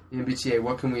do, the MBTA,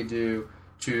 what can we do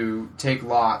to take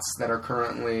lots that are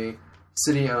currently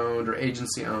city-owned or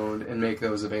agency-owned and make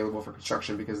those available for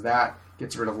construction, because that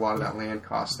gets rid of a lot of that land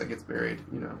cost that gets buried,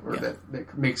 or that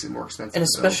makes it more expensive. And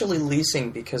especially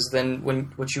leasing, because then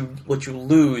what you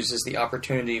lose is the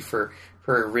opportunity for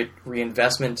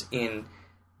reinvestment in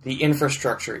the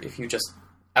infrastructure if you just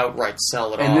outright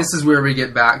sell it off. And this is where we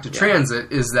get back to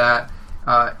transit, is that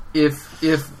if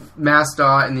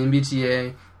MassDOT and the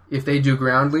MBTA, if they do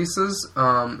ground leases,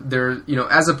 they're,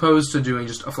 as opposed to doing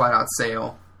just a flat-out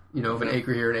sale, of an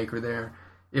acre here, an acre there,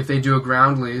 if they do a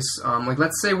ground lease, like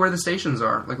let's say where the stations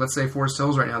are, like let's say Forest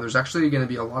Hills right now, there's actually going to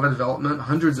be a lot of development,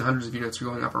 hundreds and hundreds of units are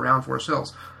going up around Forest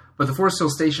Hills. But the Forest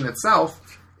Hills station itself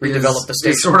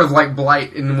is sort of like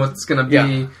blight in what's going to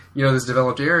be, this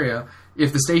developed area.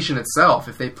 If the station itself,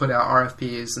 if they put out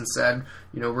RFPs and said,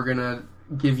 we're going to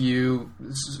give you,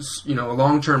 a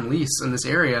long-term lease in this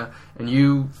area, and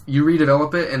you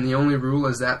redevelop it, and the only rule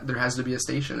is that there has to be a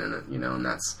station in it, and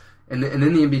that's, and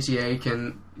then the MBTA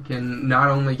can not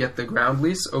only get the ground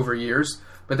lease over years,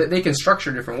 but that they can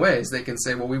structure different ways. They can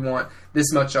say, well, we want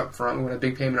this much up front, we want a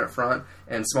big payment up front,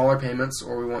 and smaller payments,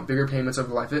 or we want bigger payments over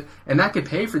the life of it, and that could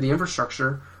pay for the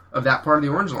infrastructure of that part of the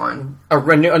Orange Line.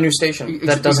 A new station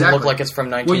that doesn't look like it's from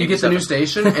 1987. Well, you get the new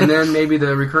station, and then maybe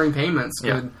the recurring payments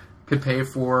could pay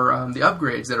for the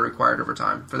upgrades that are required over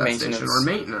time for that station, or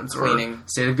maintenance, cleaning, or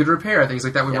state of good repair, things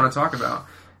like that we want to talk about.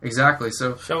 Exactly.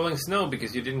 So shoveling snow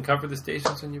because you didn't cover the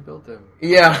stations when you built them.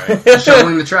 Yeah, right.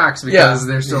 Shoveling the tracks because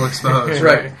they're still exposed.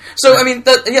 Right. So I mean,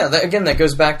 that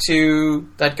goes back to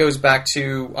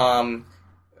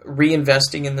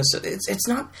reinvesting in this. It's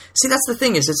not. See, that's the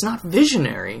thing, is it's not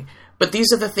visionary. But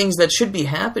these are the things that should be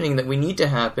happening, that we need to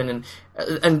happen,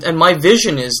 and my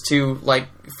vision is to, like,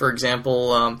 for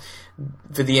example,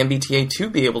 for the MBTA to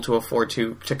be able to afford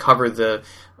to cover the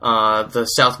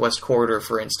Southwest Corridor,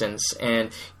 for instance,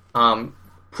 and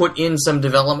put in some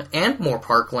development and more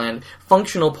parkland,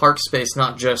 functional park space,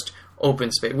 not just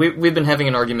open space. We've been having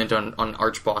an argument on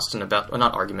Arch Boston about,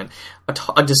 not argument,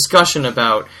 a discussion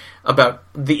about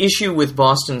the issue with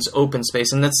Boston's open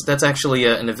space, and that's actually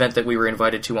an event that we were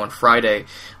invited to on Friday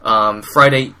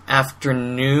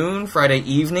afternoon, Friday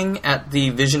evening at the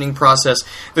visioning process.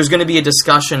 There's going to be a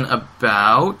discussion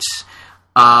about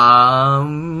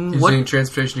using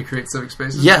transportation to create civic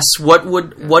spaces. Yes, what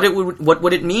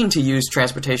would it mean to use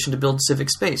transportation to build civic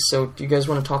space? So, do you guys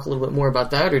want to talk a little bit more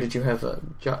about that, or did you have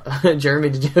Jeremy?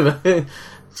 Did you have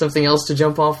something else to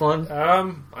jump off on?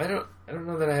 I don't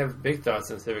know that I have big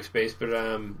thoughts on civic space, but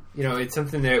it's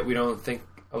something that we don't think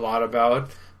a lot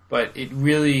about. But it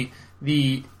really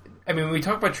when we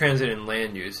talk about transit and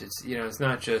land use, it's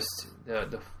not just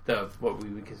the what we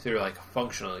would consider like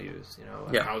functional use,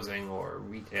 like housing or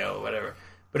retail or whatever.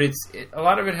 But a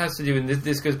lot of it has to do, and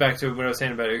this goes back to what I was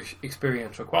saying about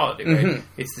experiential quality, right? Mm-hmm.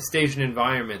 It's the station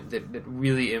environment that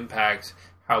really impacts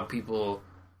how people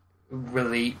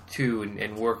relate to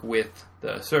and work with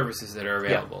the services that are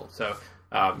available. So,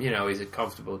 is it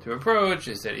comfortable to approach?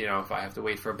 Is it, if I have to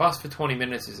wait for a bus for 20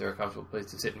 minutes, is there a comfortable place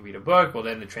to sit and read a book? Well,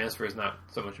 then the transfer is not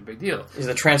so much a big deal. Is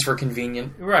the transfer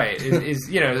convenient? Right. Is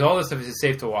all this stuff, is it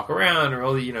safe to walk around, or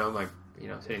all the,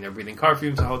 sitting there breathing car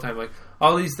fumes the whole time? Like,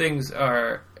 all these things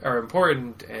are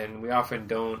important, and we often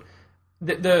don't.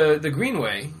 The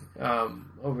Greenway,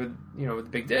 over, with the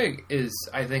Big Dig is,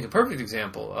 I think, a perfect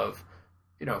example of,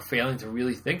 failing to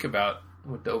really think about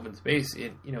with the open space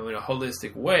in a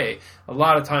holistic way. A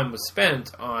lot of time was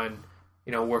spent on,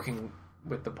 working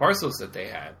with the parcels that they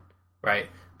had, right?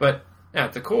 But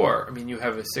at the core, you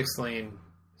have essentially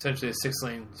a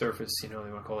 6-lane surface, they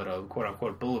want to call it a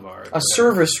quote-unquote boulevard. A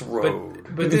service road.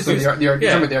 But this is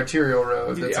the arterial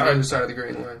road that's on the other side of the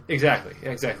Green Line. Exactly.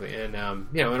 And,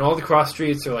 and all the cross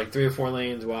streets are like 3 or 4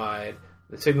 lanes wide.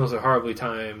 The signals are horribly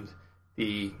timed.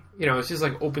 It's just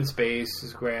like open space,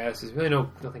 there's grass, there's really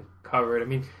nothing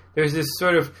covered. There's this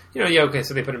sort of,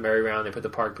 so they put a merry-round, they put the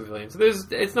park pavilion. So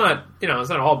it's not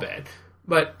all bad.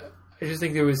 But I just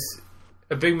think there was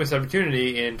a big missed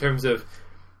opportunity in terms of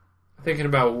thinking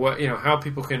about what, how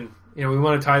people can, we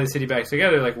want to tie the city back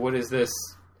together. Like, what is this?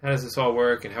 How does this all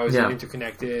work? And how is it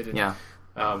interconnected? And,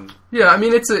 I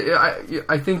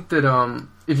think that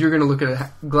if you're going to look at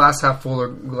a glass half full or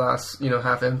glass,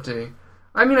 half empty,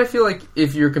 I feel like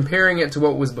if you're comparing it to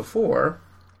what was before,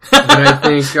 then I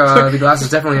think the glass is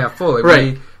definitely half full. Like,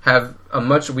 right.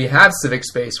 We have civic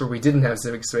space where we didn't have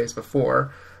civic space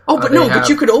before. Oh, but but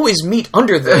you could always meet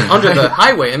under the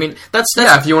highway. I mean, that's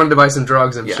if you wanted to buy some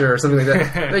drugs, I'm sure, something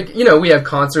like that. Like, we have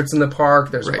concerts in the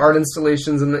park. There's art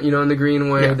installations in the in the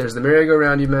Greenway. Yeah. There's the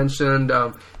merry-go-round you mentioned.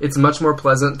 It's much more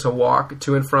pleasant to walk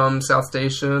to and from South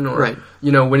Station, or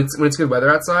when it's good weather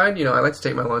outside. I like to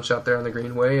take my lunch out there on the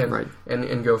Greenway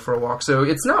and go for a walk. So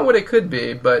it's not what it could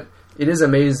be, but it is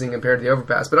amazing compared to the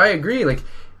overpass. But I agree, like,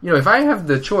 if I have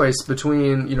the choice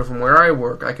between, from where I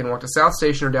work, I can walk to South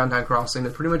Station or Downtown Crossing.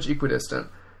 They're pretty much equidistant.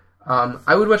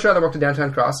 I would much rather walk to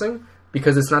Downtown Crossing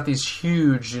because it's not these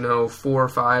huge, 4 or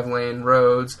 5 lane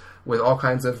roads with all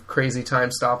kinds of crazy time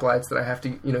stoplights that I have to,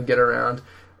 get around.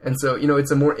 And so,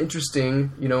 it's a more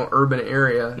interesting, urban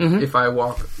area if I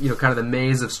walk, kind of the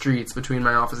maze of streets between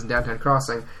my office and Downtown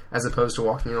Crossing, as opposed to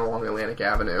walking along Atlantic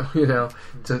Avenue,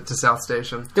 to South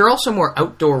Station. There are also more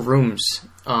outdoor rooms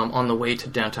on the way to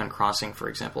Downtown Crossing, for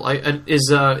example.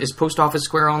 Is Post Office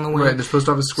Square on the way? Right, there's Post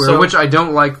Office Square, which I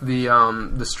don't like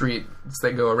the streets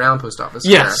that go around Post Office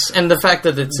Square. Yes, and the fact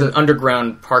that it's an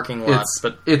underground parking lot.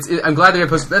 I'm glad they have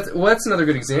Post. That's another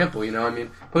good example.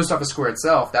 Post Office Square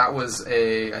itself, that was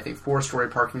I think 4-story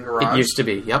parking garage. It used to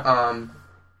be. Yep.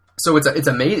 So it's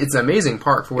an amazing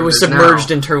park for what it was submerged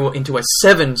into a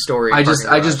 7-story. I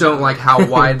just don't like how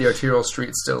wide the arterial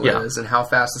street still is, and how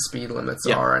fast the speed limits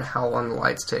are, and how long the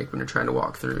lights take when you're trying to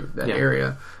walk through that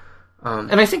area.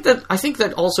 And I think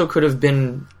that also could have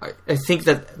been. I think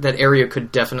that area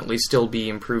could definitely still be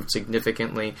improved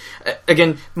significantly.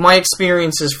 Again, my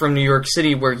experiences from New York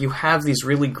City, where you have these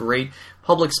really great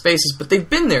public spaces, but they've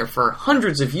been there for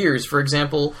hundreds of years. For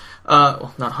example,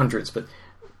 well, not hundreds, but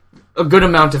a good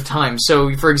amount of time.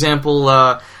 So, for example,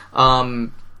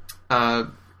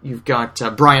 you've got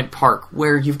Bryant Park,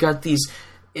 where you've got these.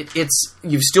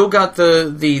 You've still got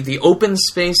the open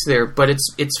space there, but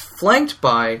it's flanked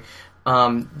by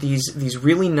these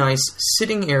really nice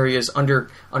sitting areas under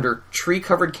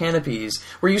tree-covered canopies,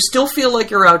 where you still feel like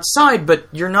you're outside, but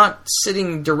you're not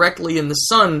sitting directly in the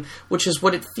sun, which is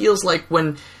what it feels like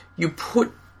when you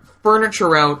put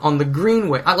furniture out on the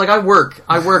Greenway. I work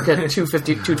at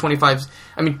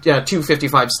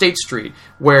 255 State Street,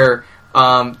 where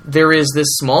there is this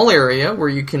small area where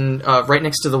you can right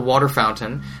next to the water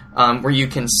fountain, where you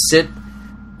can sit,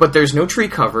 but there's no tree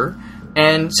cover.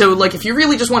 And so, like, if you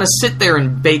really just want to sit there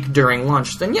and bake during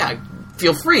lunch, then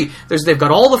feel free. They've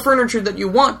got all the furniture that you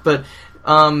want, but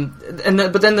then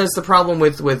there's the problem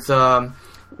with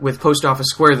Post Office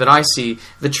Square that I see.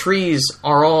 The trees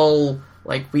are all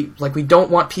we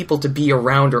don't want people to be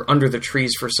around or under the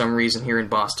trees for some reason here in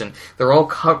Boston. They're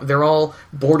all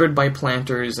bordered by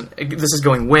planters, and this is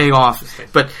going way off.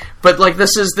 But like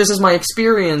this is my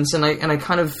experience, and I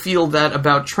kind of feel that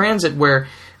about transit, where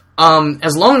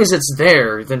as long as it's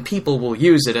there, then people will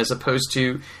use it, as opposed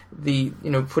to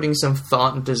putting some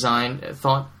thought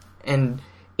and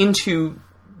into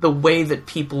the way that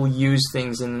people use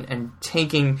things, and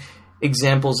taking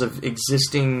examples of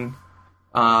existing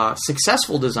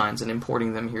successful designs and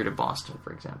importing them here to Boston,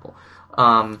 for example.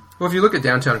 Well, if you look at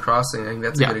Downtown Crossing, I think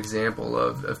that's a good example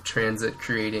of transit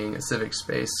creating a civic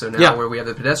space. So now where we have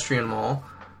the pedestrian mall,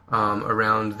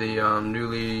 around the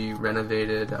newly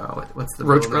renovated what's the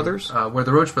Roach building? Brothers? Where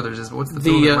the Roach Brothers is. What's the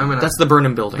building? That's the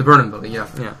Burnham Building. The Burnham Building,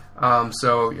 yeah.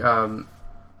 So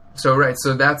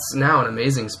that's now an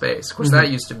amazing space. Of course,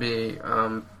 that used to be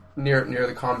near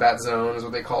the combat zone, is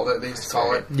what they called it. They used to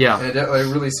call it. Yeah. And a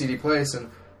really seedy place, and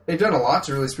they've done a lot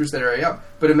to really spruce that area up.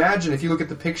 But imagine if you look at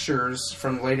the pictures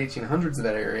from the late 1800s of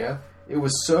that area, it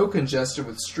was so congested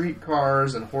with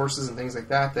streetcars and horses and things like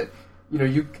that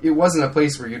it wasn't a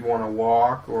place where you'd want to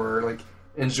walk or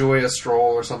enjoy a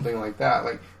stroll or something like that.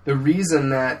 Like, the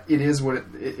reason that it is what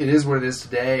it is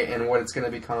today, and what it's going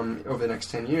to become over the next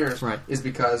 10 years, is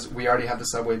because we already have the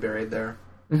subway buried there.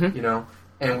 Mm-hmm.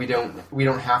 And we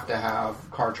don't have to have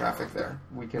car traffic there.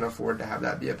 We can afford to have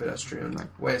that be a pedestrian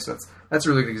way. So that's a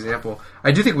really good example.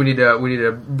 I do think we need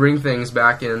to bring things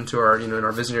back into our in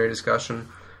our visionary discussion.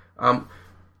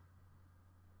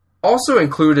 Also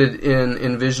included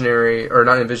in visionary, or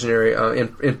not in visionary,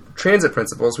 in transit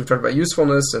principles, we've talked about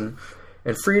usefulness and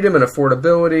freedom and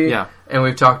affordability. Yeah. And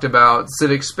we've talked about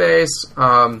civic space.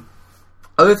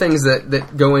 Other things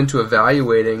that go into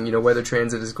evaluating, whether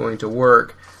transit is going to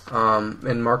work.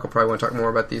 And Mark will probably want to talk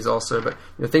more about these also. But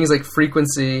things like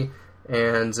frequency,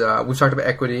 and we've talked about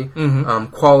equity,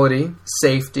 quality,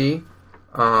 safety,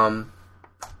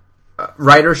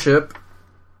 ridership.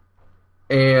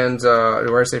 And did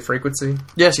I say frequency?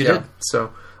 Yes, you did.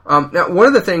 So now, one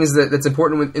of the things that's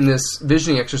important in this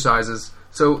visioning exercise is,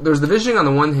 so there's the visioning on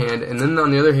the one hand, and then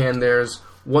on the other hand, there's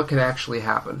what can actually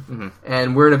happen.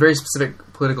 And we're in a very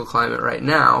specific political climate right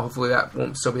now. Hopefully that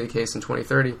won't still be the case in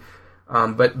 2030.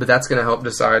 But that's going to help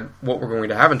decide what we're going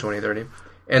to have in 2030.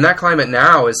 And that climate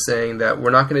now is saying that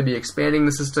we're not going to be expanding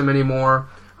the system anymore,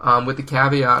 with the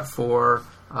caveat for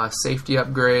safety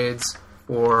upgrades,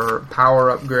 for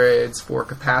power upgrades, for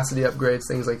capacity upgrades,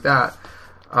 things like that.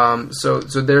 So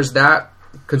there's that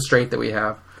constraint that we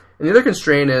have. And the other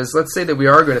constraint is, let's say that we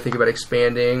are going to think about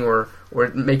expanding or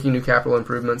making new capital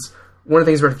improvements. One of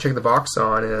the things we have to check the box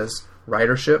on is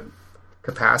ridership,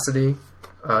 capacity.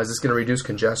 Is this going to reduce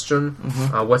congestion?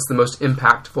 What's the most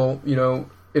impactful,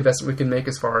 investment we can make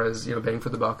as far as, bang for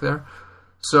the buck there?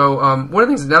 So one of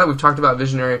the things, now that we've talked about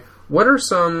visionary, are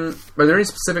there any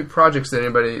specific projects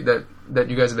that that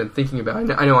you guys have been thinking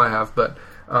about? I know I have, but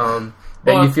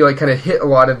that you feel like kind of hit a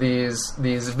lot of these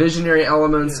visionary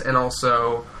elements and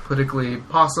also politically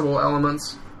possible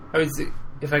elements? I would say,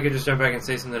 if I could just jump back and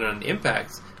say something on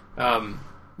impacts, a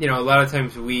lot of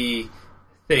times we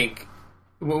think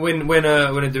when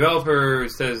a developer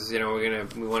says, we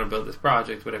want to build this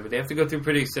project, whatever, they have to go through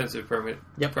pretty extensive permit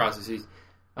processes.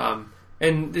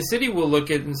 And the city will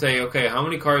look at it and say, okay, how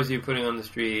many cars are you putting on the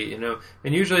street?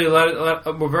 And usually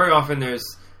very often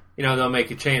there's, they'll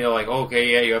make a chain. They're like,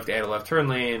 okay, yeah, you have to add a left turn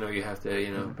lane, or you have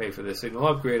to, pay for the signal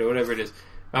upgrade, or whatever it is.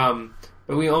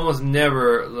 But we almost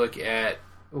never look at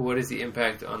what is the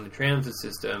impact on the transit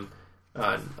system.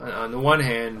 On the one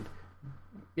hand,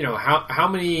 how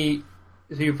many.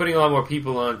 So you're putting a lot more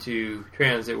people onto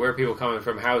transit. Where are people coming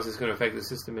from? How is this going to affect the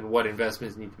system, and what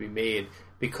investments need to be made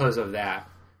because of that?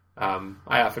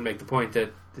 I often make the point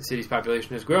that the city's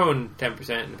population has grown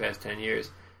 10% in the past 10 years,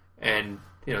 and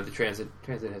the transit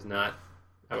has not.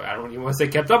 I don't even want to say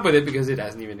kept up with it, because it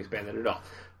hasn't even expanded at all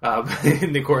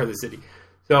in the core of the city.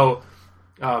 So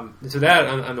that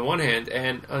on the one hand,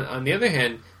 and on the other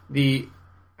hand,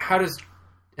 how does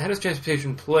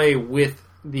transportation play with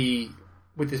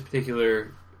this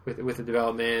particular with the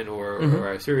development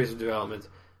or a series of developments,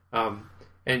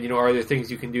 and are there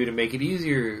things you can do to make it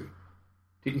easier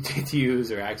to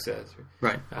use or access,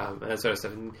 right? And that sort of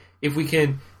stuff. And if we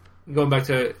can, going back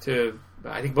to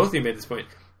I think both of you made this point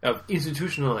of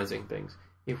institutionalizing things.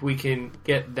 If we can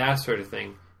get that sort of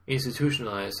thing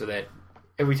institutionalized, so that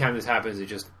every time this happens, they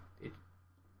just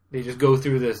go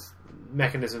through this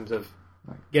mechanisms of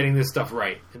getting this stuff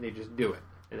right, and they just do it,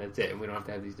 and that's it. And we don't have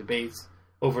to have these debates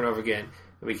over and over again.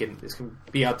 And this can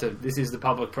be out to, this is the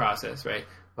public process, right?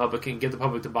 Public can get the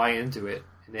public to buy into it,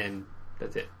 and then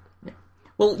that's it. Yeah.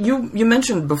 Well, you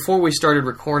mentioned before we started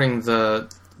recording the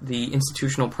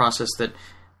institutional process that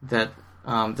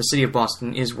the city of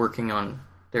Boston is working on.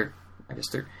 They're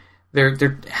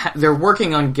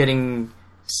working on getting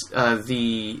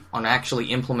on actually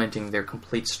implementing their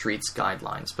complete streets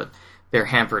guidelines, but they're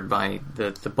hampered by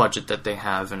the budget that they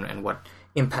have and what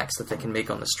impacts that they can make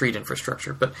on the street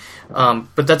infrastructure. But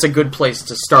that's a good place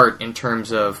to start in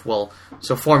terms of,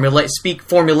 so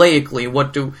formulaically,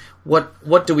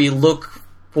 what do we look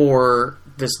for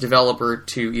this developer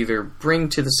to either bring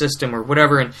to the system or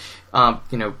whatever, and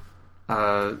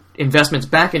investments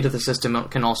back into the system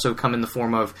can also come in the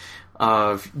form of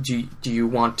do you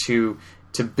want to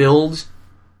build,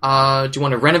 do you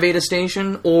want to renovate a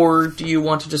station, or do you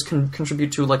want to just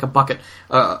contribute to like a bucket,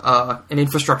 an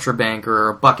infrastructure bank or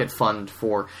a bucket fund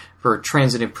for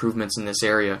transit improvements in this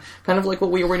area? Kind of like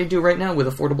what we already do right now with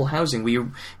affordable housing.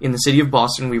 In the city of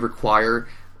Boston, we require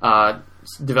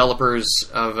developers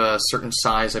of a certain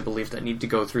size, I believe, that need to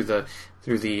go through the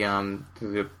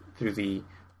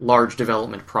large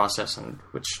development process, and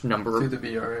which number through the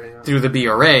BRA. Yeah. Through the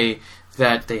BRA,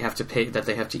 that they have to pay, that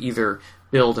they have to either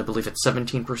build, I believe it's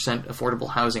 17%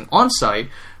 affordable housing on site,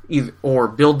 or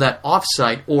build that off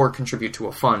site, or contribute to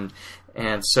a fund.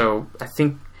 And so I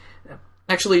think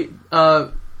actually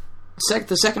the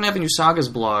Second Avenue Saga's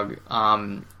blog,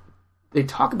 they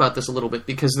talk about this a little bit,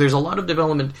 because there's a lot of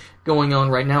development going on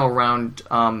right now around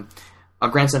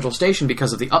Grand Central Station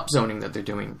because of the upzoning that they're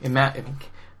doing.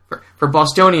 For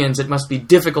Bostonians, it must be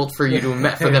difficult for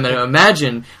for them to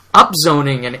imagine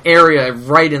upzoning an area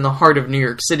right in the heart of New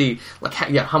York City. Like,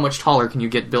 how much taller can you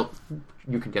get built?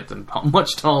 You can get them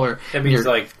much taller. That means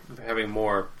like having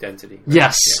more density. Right?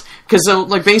 Yes, because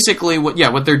basically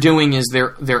what they're doing is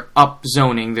they're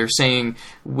upzoning. They're saying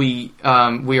we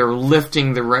are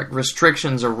lifting the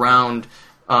restrictions around.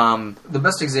 The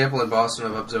best example in Boston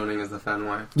of upzoning is the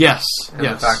Fenway. Yes, and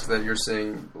the fact that you're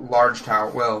seeing large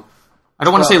tower. Well, I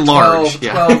don't want to say large.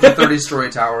 12 to 30-story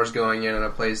towers going in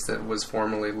a place that was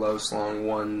formerly low-slung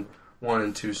 1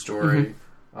 and 2-story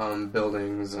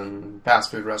buildings and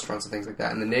fast food restaurants and things like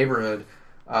that. In the neighborhood,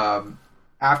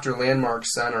 after Landmark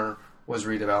Center, was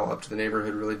redeveloped, the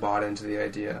neighborhood really bought into the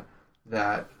idea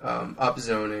that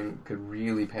upzoning could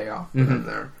really pay off for them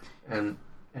there, and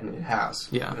it has,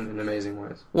 in amazing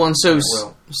ways. Well, and so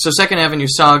Second Avenue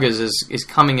Sagas is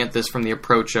coming at this from the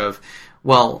approach of,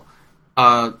 well,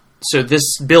 so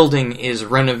this building is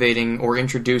renovating or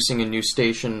introducing a new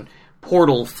station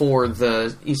portal for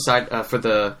the East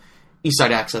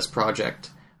Side Access Project,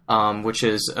 which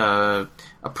is a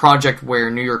project where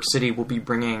New York City will be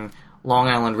bringing Long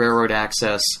Island Railroad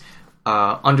access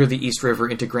under the East River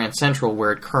into Grand Central,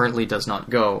 where it currently does not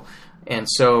go. And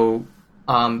so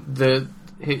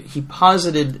he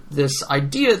posited this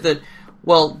idea that,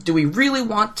 well, do we really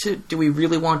want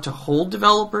to hold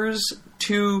developers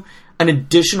to an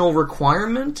additional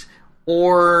requirement,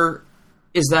 or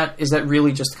is that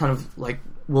really just kind of like,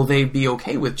 will they be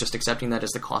okay with just accepting that as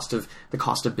the cost of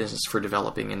business for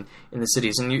developing in the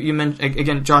cities? And you mentioned,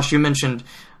 again, Josh, you mentioned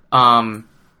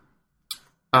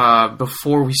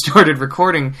before we started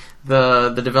recording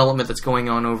the development that's going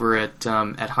on over at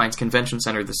Heinz Convention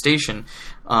Center, the station.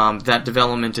 That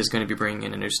development is going to be bringing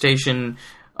in a new station,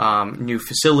 new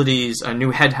facilities, a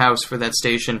new head house for that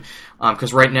station,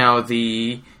 because right now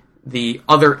the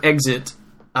other exit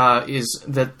is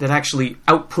that actually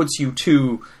outputs you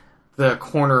to the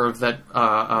corner of that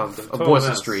of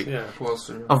Boylston Street,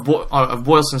 of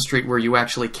Boylston Street, where you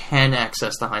actually can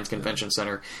access the Heinz Convention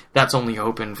Center. That's only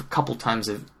open a couple times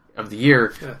of the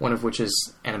year, one of which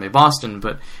is Anime Boston.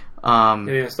 But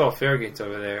they install fare gates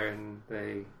over there, and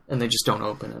they just don't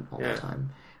open it all the time.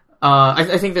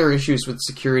 I think there are issues with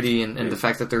security and the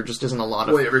fact that there just isn't a lot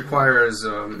of. Well, it requires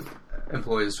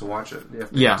employees to watch it.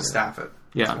 You have to staff it.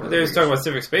 Yeah, they're just talking about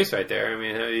civic space right there. I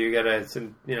mean, you gotta,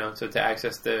 so to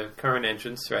access the current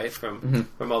entrance, right, from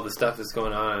all the stuff that's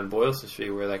going on Boylston Street,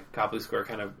 where like Copley Square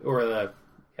kind of, or the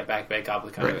Back Bay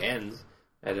Copley kind of ends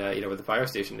at where the fire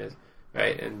station is,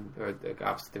 right, and or the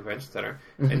opposite the convention center,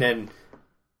 and then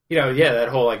that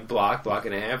whole like block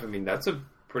and a half. I mean, that's a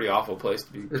pretty awful place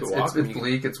to walk. It's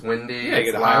bleak. It's windy. Yeah, you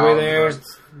get a highway there.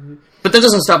 But that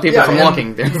doesn't stop people from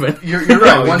walking there. But you're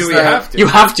right. Once you have to. You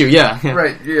have to, yeah.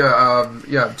 Right.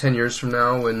 Yeah. 10 years from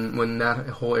now, when that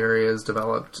whole area is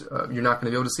developed, you're not going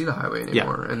to be able to see the highway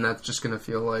anymore, and that's just going to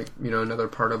feel like another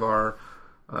part of our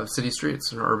city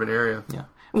streets, our urban area. Yeah.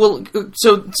 Well,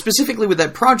 so specifically with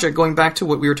that project, going back to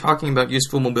what we were talking about,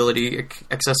 useful mobility,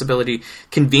 accessibility,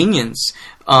 convenience.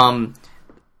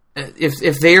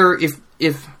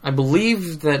 If I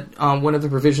believe that one of the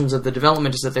provisions of the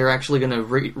development is that they're actually going to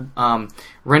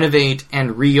renovate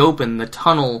and reopen the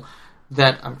tunnel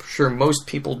that I'm sure most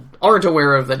people aren't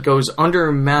aware of, that goes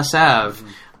under Mass Ave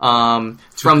from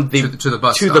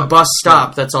the bus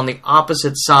stop that's on the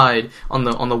opposite side, on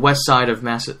the west side of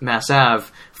Mass Ave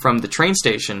from the train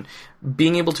station.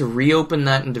 Being able to reopen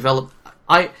that and develop,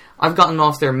 I've gotten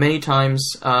off there many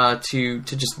times to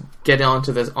just get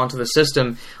onto the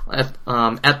system at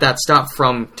that stop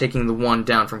from taking the one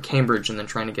down from Cambridge and then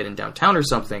trying to get in downtown or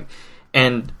something.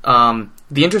 And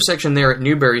the intersection there at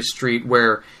Newbury Street,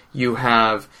 where you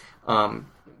have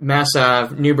Mass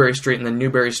Ave, Newbury Street, and then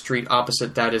Newbury Street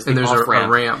opposite that is the off-ramp.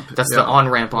 A ramp. That's the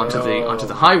on-ramp onto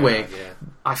the highway. Yeah.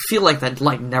 I feel like that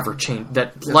light never changed.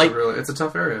 It's a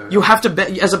tough area. You have to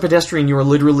as a pedestrian, you are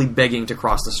literally begging to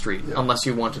cross the street unless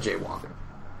you want to jaywalk.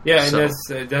 Yeah, and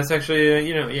that's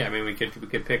actually I mean, we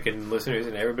could pick, and listeners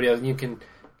and everybody else, you can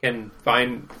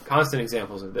find constant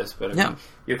examples of this. But I mean,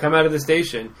 you come out of the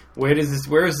station. Where is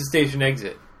the station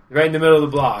exit? Right in the middle of the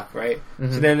block, right?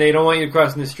 Mm-hmm. So then they don't want you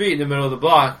crossing the street in the middle of the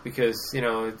block because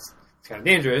it's kind of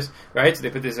dangerous, right? So they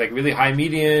put this like really high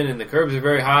median, and the curbs are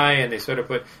very high, and they sort of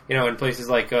put in places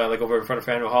like over in front of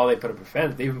Faneuil Hall, they put up a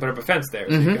fence. They even put up a fence there,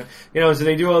 so so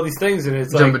they do all these things, and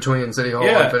it's like between City Hall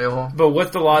and Faneuil Hall. But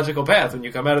what's the logical path when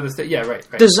you come out of the state? Yeah, right.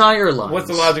 Desire line. What's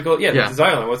the logical? The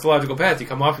desire line. What's the logical path? You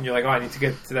come off, and you're like, oh, I need to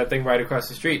get to that thing right across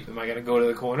the street. Am I going to go to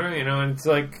the corner? And it's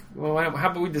like, well, how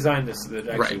about we design this so that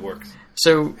it actually works?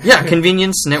 So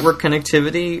convenience, network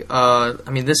connectivity.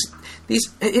 I mean,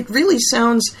 it really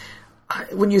sounds.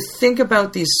 When you think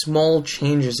about these small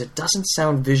changes, it doesn't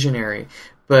sound visionary,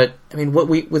 but I mean, what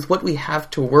we have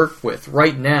to work with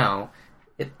right now,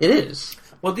 it is.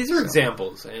 Well, these are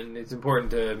examples, and it's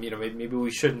important to maybe we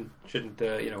shouldn't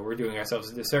we're doing ourselves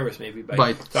a disservice maybe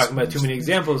by talking about too many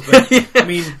examples, but I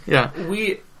mean,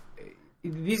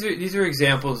 these are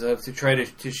examples of to try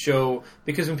to show,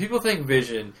 because when people think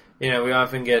vision, we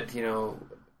often get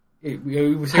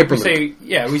we say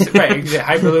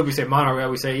Hyperloop, we say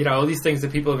monorail, we say all these things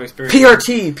that people have experienced.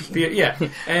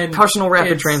 PRT, and personal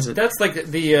rapid transit. That's like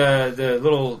the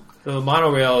little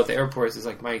monorail at the airports is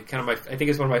like my I think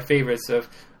it's one of my favorites of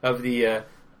the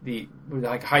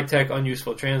like high tech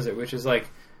unuseful transit, which is like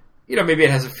maybe it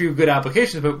has a few good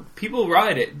applications, but people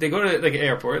ride it. They go to like an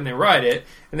airport and they ride it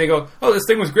and they go, "Oh, this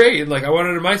thing was great! Like I want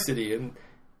it in my city." And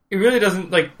it really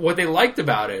doesn't like what they liked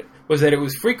about it was that it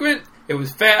was frequent, it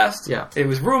was fast, it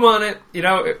was room on it.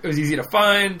 It was easy to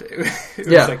find, it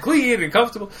was like clean and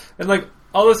comfortable, and like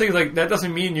all those things. Like that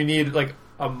doesn't mean you need like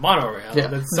a monorail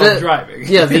that's self-driving.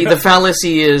 The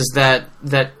fallacy is that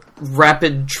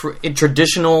rapid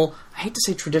traditional. I hate to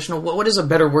say traditional. What is a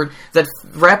better word? That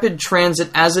rapid transit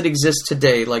as it exists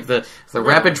today, like the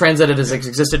rapid transit that has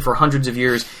existed for hundreds of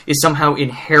years, is somehow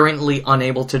inherently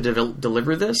unable to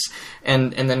deliver this.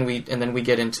 And then we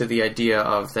get into the idea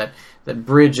of that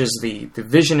bridge is the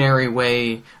visionary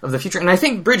way of the future. And I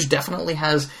think bridge definitely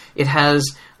has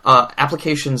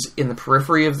applications in the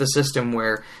periphery of the system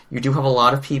where you do have a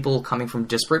lot of people coming from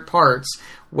disparate parts,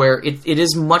 where it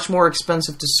is much more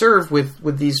expensive to serve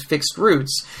with these fixed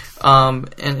routes,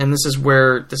 and this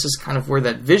is kind of where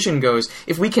that vision goes.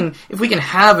 If we can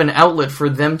have an outlet for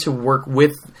them to work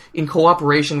in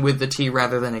cooperation with the T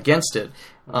rather than against it,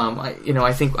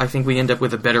 I think we end up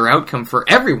with a better outcome for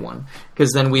everyone,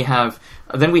 because then we have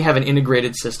an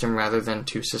integrated system rather than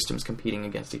two systems competing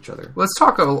against each other. Let's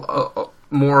talk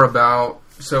more about.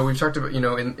 So we've talked about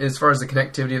as far as the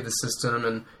connectivity of the system,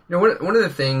 and one of the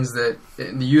things that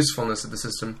the usefulness of the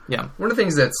system. Yeah. One of the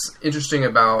things that's interesting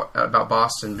about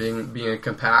Boston being a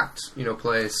compact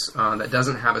place that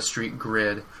doesn't have a street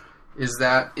grid is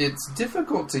that it's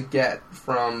difficult to get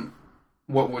from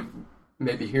what would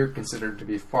maybe here considered to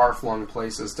be far-flung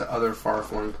places to other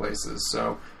far-flung places.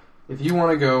 So if you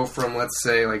want to go from, let's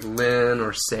say, like Lynn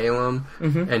or Salem,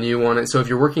 and you want to, so if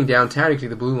you're working downtown, you can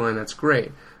take the Blue Line, that's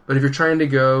great. But if you're trying to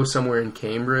go somewhere in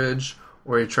Cambridge,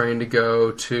 or you're trying to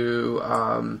go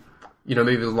to,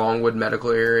 maybe the Longwood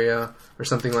medical area or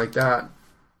something like that,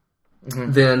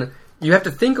 then you have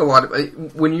to think a lot.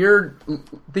 When you're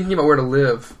thinking about where to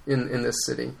live in this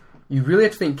city, you really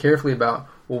have to think carefully about,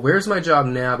 well, where's my job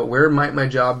now, but where might my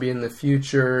job be in the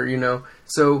future,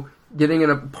 So getting an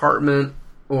apartment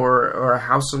or a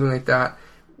house, something like that,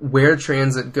 where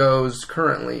transit goes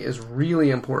currently is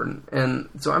really important. And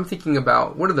so I'm thinking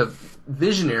about what are the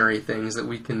visionary things that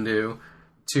we can do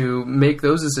to make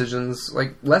those decisions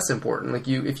like less important. Like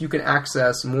if you can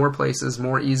access more places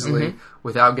more easily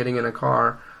without getting in a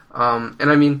car. And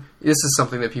I mean, this is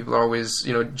something that people are always,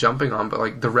 jumping on, but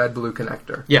like the red-blue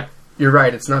connector. Yeah. You're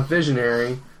right, it's not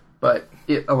visionary, but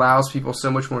it allows people so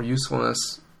much more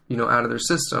usefulness, out of their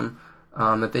system.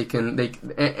 That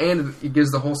and it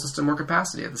gives the whole system more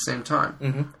capacity at the same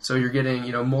time. So you're getting,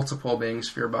 multiple bangs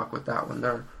for your buck with that one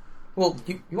there. Well,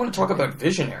 you want to talk about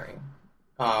visionary.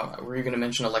 Were you going to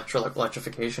mention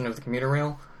electrification of the commuter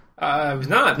rail? I was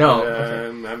not. No,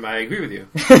 okay. I agree with you.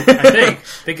 I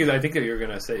think that you were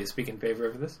going to speak in favor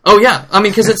of this. Oh yeah, I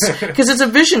mean, because it's a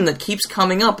vision that keeps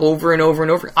coming up over and over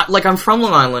and over. I'm from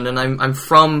Long Island, and I'm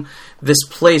from this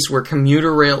place where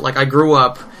commuter rail. Like I grew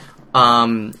up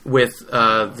with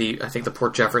the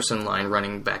Port Jefferson line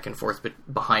running back and forth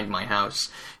behind my house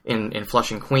in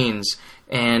Flushing, Queens,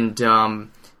 and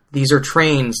these are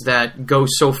trains that go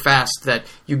so fast that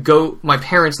my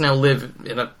parents now live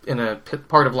in a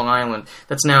part of Long Island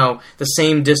that's now the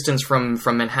same distance from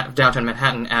downtown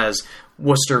Manhattan as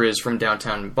Worcester is from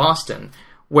downtown Boston,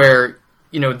 where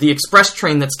the express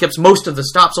train that skips most of the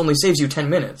stops only saves you 10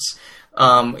 minutes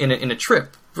in a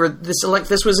trip. For this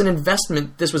was an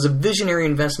investment. This was a visionary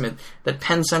investment that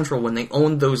Penn Central, when they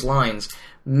owned those lines,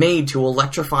 made to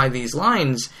electrify these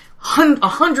lines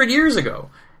 100 years ago.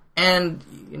 And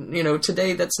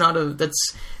today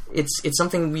it's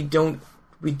something we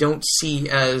don't see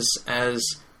as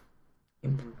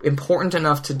important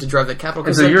enough to drive the capital.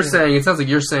 And so it sounds like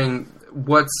you're saying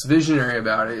what's visionary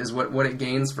about it is what it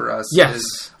gains for us. Yes.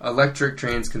 Is electric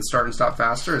trains can start and stop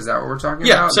faster. Is that what we're talking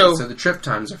about? So the trip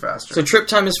times are faster. So trip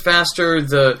time is faster.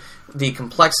 The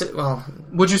complexity. Well,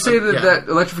 would you say that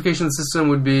electrification system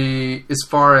would be, as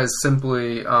far as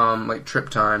simply like trip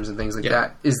times and things like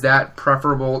that? Is that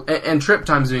preferable? And trip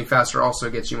times being faster also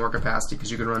gets you more capacity because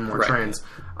you can run more trains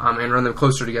and run them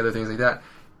closer together, things like that.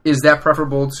 Is that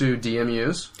preferable to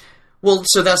DMUs? Well,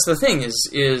 so that's the thing is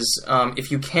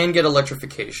if you can get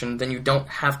electrification, then you don't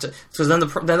have to. So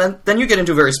then you get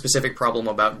into a very specific problem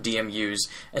about DMUs,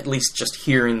 at least just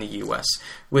here in the U.S.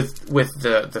 with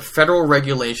the federal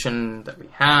regulation that we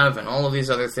have and all of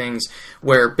these other things,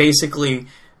 where basically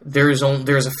there's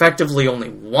effectively only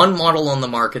one model on the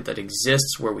market that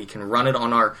exists where we can run it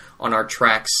on our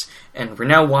tracks, and we're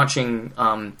now watching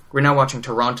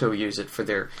Toronto use it for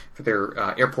their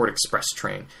airport express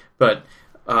train, but.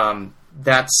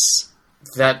 That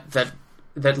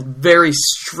very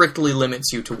strictly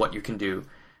limits you to what you can do,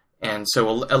 And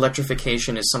so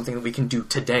electrification is something that we can do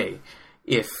today,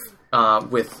 if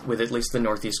with at least the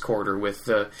Northeast Corridor, with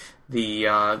the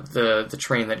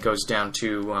train that goes down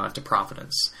to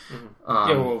Providence.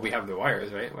 We have the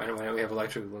wires, right? Why don't we have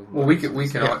electric locomotives? Well, we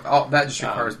can. That just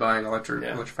requires buying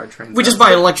electrified trains. We just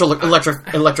buy an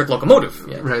electric locomotive.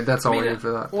 Yeah. Right. That's all we need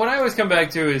for that. What I always come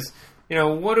back to is,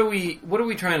 what are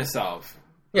we trying to solve?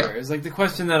 Yeah. It's like the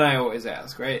question that I always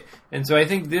ask, right? And so I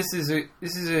think this is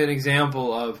an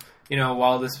example of,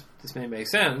 while this may make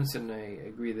sense, and I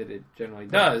agree that it generally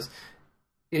does,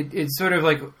 it's sort of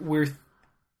like we're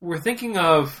thinking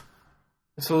of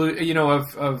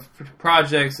of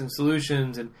projects and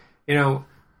solutions, and and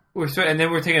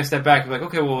then we're taking a step back and like,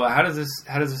 okay, well, how does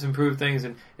this improve things?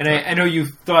 And I know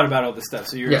you've thought about all this stuff,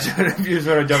 so you're sort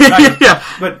of jumping back.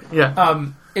 But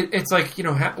it's like,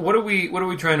 what are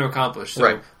we trying to accomplish? So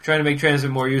we're trying to make transit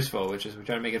more useful, which is we're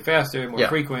trying to make it faster, more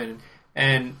frequent,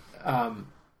 and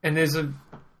there's a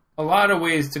lot of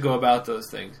ways to go about those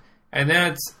things, and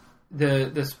that's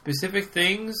the specific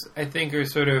things I think are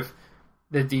sort of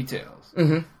the details.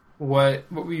 Mm-hmm. What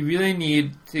we really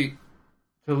need to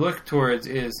look towards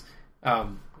is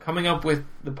coming up with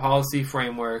the policy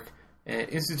framework and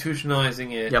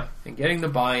institutionalizing it, and getting the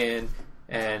buy-in,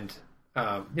 and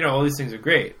all these things are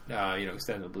great.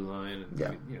 Extend the Blue Line,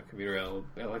 and commuter rail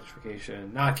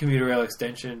electrification, not commuter rail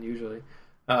extension usually,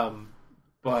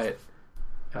 but.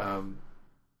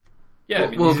 If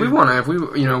we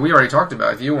already talked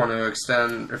about, if you want to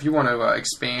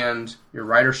expand your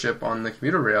ridership on the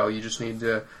commuter rail, you just need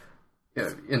to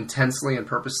intensely and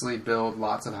purposely build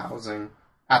lots of housing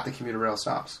at the commuter rail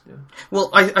stops. Yeah. Well,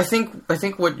 I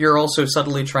think what you're also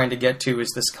subtly trying to get to is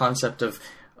this concept of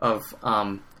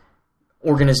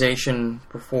organization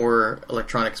before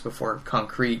electronics, before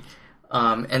concrete,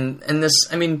 and this.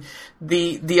 I mean,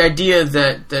 the idea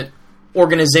that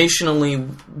organizationally,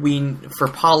 for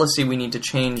policy, we need to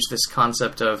change this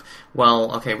concept of,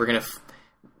 well, okay, we're going to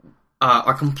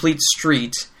a complete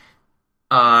street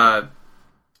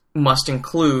must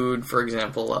include, for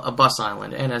example, a bus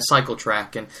island and a cycle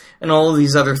track and all of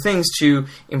these other things to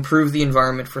improve the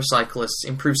environment for cyclists,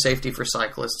 improve safety for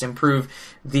cyclists, improve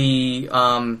the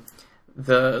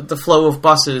flow of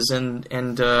buses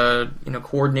and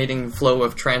coordinating flow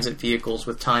of transit vehicles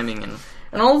with timing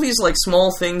and all of these like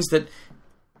small things that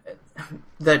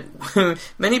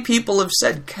many people have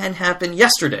said can happen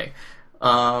yesterday,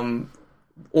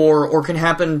 or can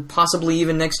happen possibly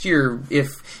even next year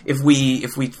if we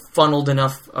funneled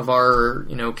enough of our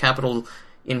capital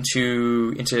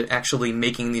into actually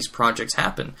making these projects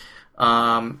happen.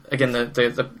 Again,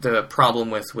 the problem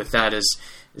with that is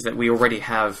that we already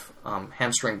have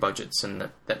hamstring budgets, and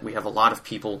that we have a lot of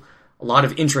people, a lot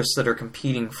of interests that are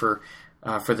competing for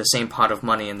the same pot of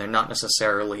money, and they're not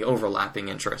necessarily overlapping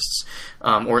interests,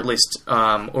 or at least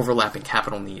overlapping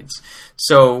capital needs.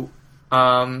 So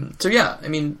yeah, I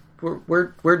mean,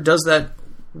 where does that?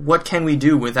 What can we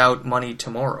do without money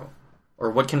tomorrow, or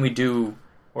what can we do?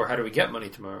 Or how do we get money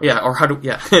tomorrow? Yeah, or how do?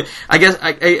 Yeah, I guess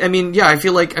I mean, yeah, I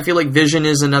feel like vision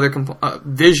is another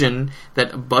vision.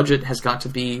 That a budget has got to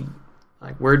be.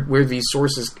 Like where these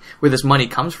sources, where this money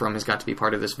comes from, has got to be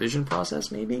part of this vision process.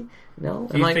 Maybe no.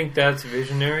 Do you think that's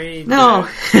visionary? No,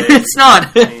 it's not.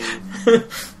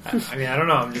 I mean, I don't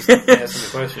know. I'm just asking the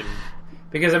question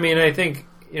because I think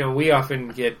we often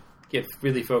get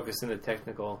really focused in the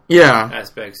technical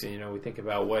aspects, and we think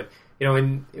about what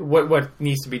what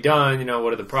needs to be done.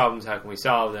 What are the problems? How can we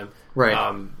solve them? Right.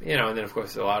 And then of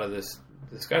course a lot of this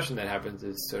discussion that happens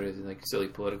is sort of like silly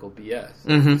political BS.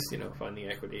 Mm-hmm. It's, funding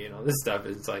equity and all this stuff.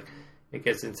 It's like it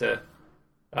gets into,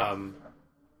 and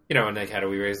like how do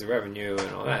we raise the revenue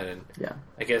and all that. And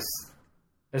I guess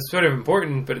that's sort of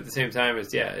important, but at the same time,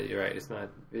 it's you're right. It's not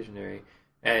visionary.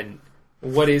 And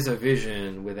what is a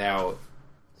vision without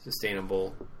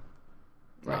sustainable,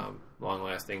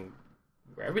 long-lasting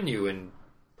revenue and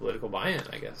political buy-in?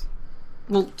 I guess.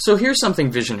 Well, so here's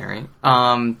something visionary.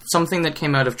 Something that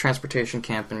came out of Transportation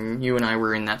Camp, and you and I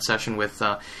were in that session with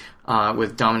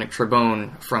Dominic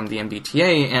Trebone from the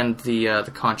MBTA and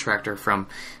the contractor from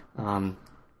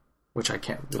which I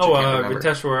can't remember.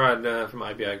 Ritesh Warad from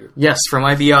IBI Group. Yes, from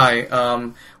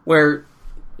IBI. Where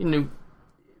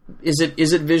is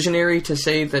it visionary to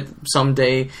say that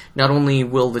someday not only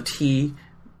will the T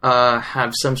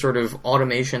have some sort of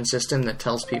automation system that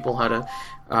tells people how to.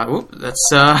 That's.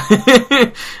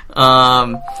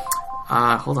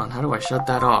 Hold on. How do I shut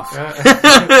that off?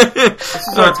 This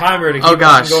is our timer to keep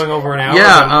going over an hour.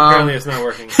 Yeah. Apparently, it's not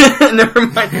working. Never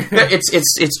mind.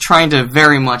 It's trying to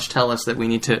very much tell us that we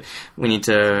need to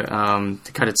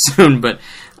cut it soon. But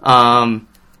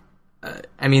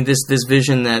I mean, this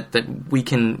vision that we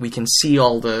can see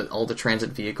all the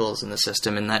transit vehicles in the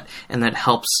system, and that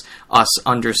helps us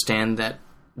understand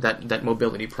that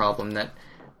mobility problem. That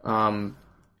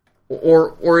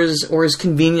or is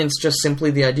convenience just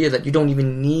simply the idea that you don't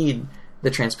even need the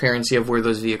transparency of where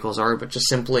those vehicles are, but just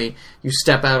simply you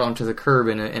step out onto the curb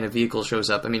and a vehicle shows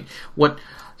up. I mean, what?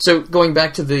 So going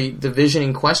back to the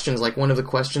visioning questions, like one of the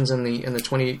questions in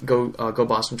the Go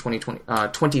Boston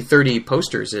 2030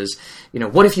 posters is,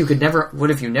 what if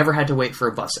you never had to wait for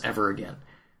a bus ever again?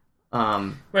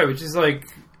 Right, which is like,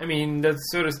 I mean,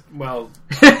 that's sort of, well,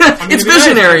 it's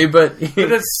visionary, but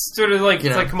that's sort of like,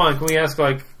 it's like, come on, can we ask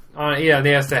like, they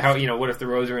asked how, what if the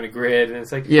roads are in a grid, and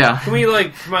it's like, can we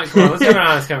like, come on, let's have an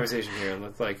honest conversation here, and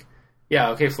let's like,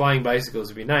 okay, flying bicycles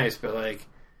would be nice, but like,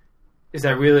 is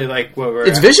that really like what we're?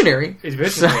 It's visionary. It's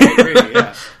visionary. I agree,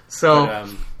 yeah. So,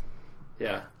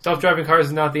 but, self-driving cars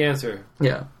is not the answer.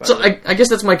 Yeah. So I guess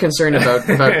that's my concern about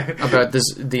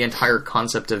the entire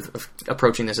concept of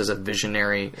approaching this as a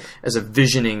visioning.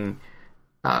 It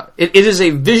is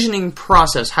a visioning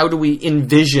process. How do we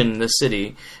envision the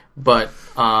city? But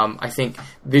I think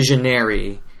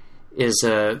visionary is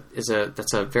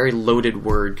that's a very loaded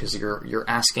word, because you're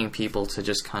asking people to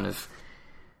just kind of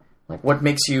like what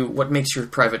makes your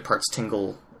private parts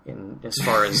tingle as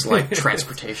far as like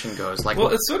transportation goes. Like, well,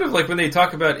 it's sort of like when they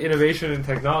talk about innovation and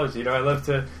technology. I love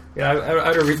to.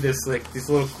 I don't read this like these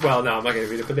little. Well, no, I'm not going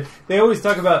to read it. But they always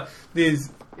talk about these.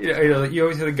 You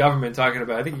always hear the government talking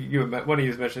about. I think one of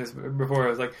you mentioned this before. I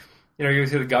was like, you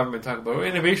always hear the government talk about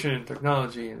innovation and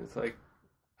technology, and it's like,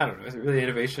 I don't know, is it really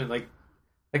innovation? Like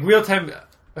real time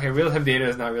data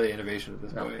is not really innovation at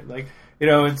this point. Like,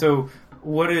 and so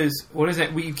what is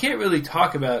that? You can't really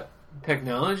talk about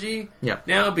technology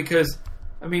now, because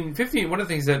I mean, one of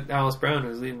the things that Alice Brown,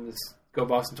 who's leading this Go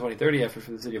Boston 2030 effort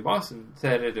for the city of Boston,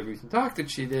 said at a recent talk that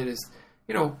she did is,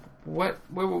 what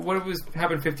was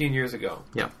happened 15 years ago?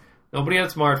 Yeah, nobody had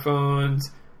smartphones.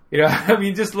 I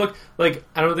mean, just look, like,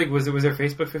 I don't think was there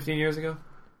Facebook 15 years ago?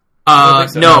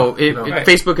 No. Right.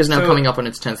 Facebook is now coming up on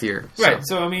its 10th year. So. Right.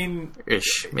 So I mean,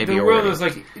 maybe the world was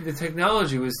like, the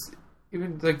technology was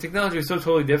so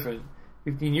totally different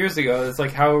 15 years ago. It's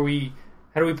like, how do we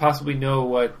possibly know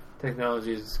what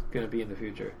technology is going to be in the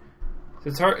future? So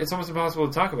it's hard. It's almost impossible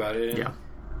to talk about it. And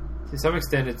to some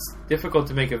extent, it's difficult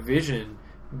to make a vision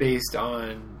based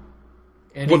on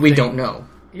anything. What we don't know.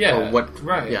 Yeah. Or what?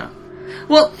 Right. Yeah.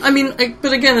 Well, I mean,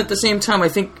 but again, at the same time, I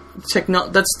think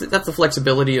that's the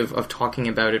flexibility of talking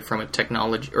about it from a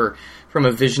technology or from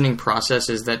a visioning process,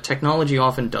 is that technology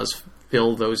often does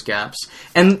fill those gaps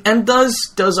and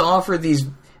does offer these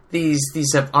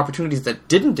opportunities that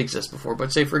didn't exist before.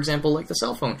 But say, for example, like the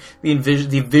cell phone, the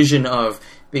vision of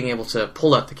being able to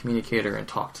pull out the communicator and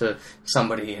talk to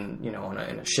somebody in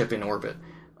a ship in orbit.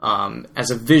 As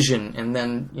a vision, and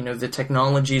then the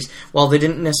technologies, while they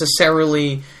didn't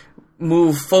necessarily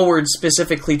move forward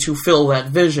specifically to fill that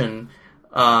vision,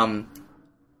 that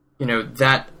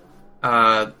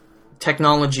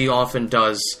technology often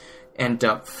does end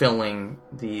up filling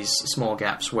these small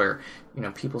gaps where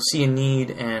people see a need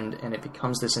and it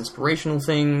becomes this inspirational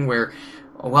thing where,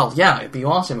 it'd be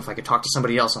awesome if I could talk to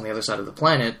somebody else on the other side of the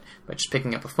planet by just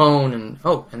picking up a phone and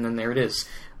then there it is,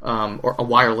 or a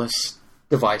wireless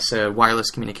device, a wireless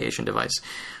communication device.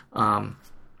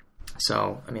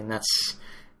 So, I mean, that's...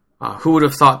 who would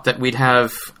have thought that we'd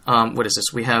have... what is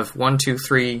this? We have 1, 2,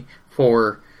 3,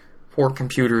 4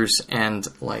 computers and,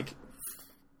 like,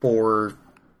 4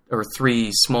 or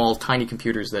 3 small, tiny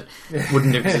computers that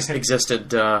wouldn't have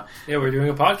existed. We're doing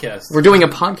a podcast. We're doing a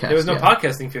podcast. There was no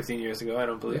podcasting 15 years ago, I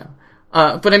don't believe.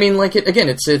 Yeah. But I mean, like, it's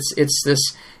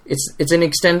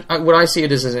an what I see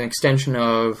it as an extension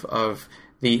of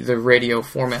the radio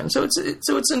format, and so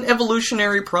it's an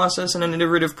evolutionary process and an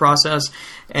iterative process,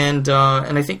 and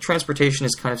I think transportation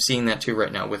is kind of seeing that too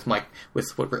right now with what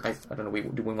I don't know,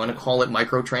 do we want to call it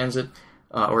microtransit,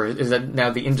 or is that now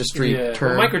the industry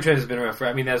term? Well, microtransit has been around for.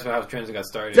 I mean, that's how transit got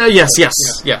started. Yes,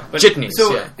 But, jitneys.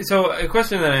 So a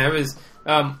question that I have is,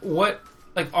 what,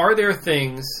 like, are there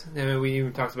things? We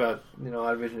even talked about a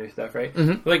lot of visionary stuff, right?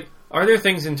 Mm-hmm. Like, are there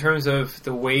things in terms of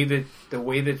the way that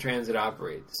transit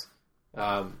operates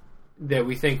that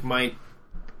we think might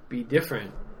be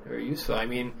different or useful? I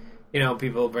mean,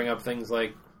 people bring up things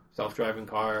like self-driving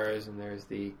cars, and there's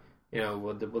the,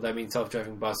 will that mean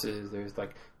self-driving buses?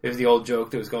 There's the old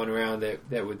joke that was going around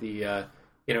that with the,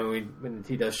 when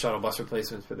T does shuttle bus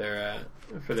replacements for their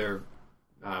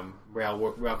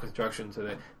rail construction.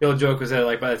 So the old joke was that,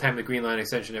 like, by the time the Green Line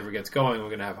extension ever gets going,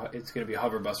 it's going to be a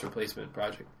hover bus replacement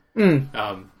project. And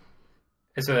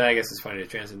so I guess it's funny to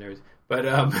transit nerds. But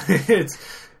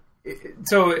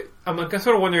So I'm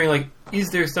sort of wondering, like, is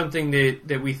there something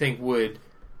that we think would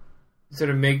sort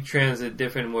of make transit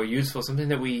different and more useful? Something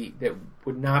that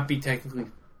would not be technically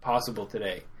possible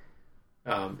today,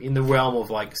 in the realm of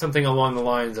like something along the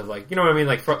lines of like, you know what I mean,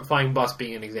 like flying bus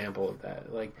being an example of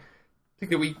that. Like, I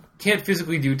think that we can't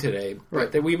physically do today,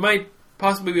 but that we might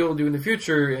possibly be able to do in the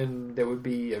future, and that would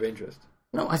be of interest.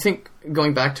 No, I think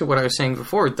going back to what I was saying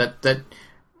before, that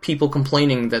people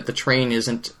complaining that the train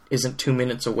isn't 2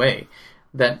 minutes away,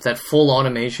 that full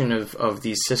automation of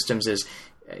these systems is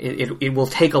it will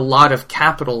take a lot of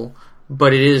capital,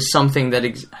 but it is something that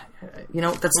that's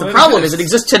the problem is it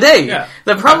exists today. Yeah.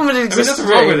 The problem is it exists today.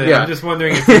 today. Wrong with it. Yeah. I'm just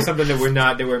wondering if there's something that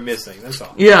we're missing. That's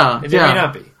all. Yeah, and it may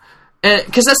not be.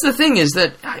 Because that's the thing is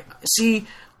that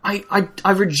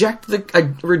I reject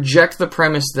the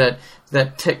premise that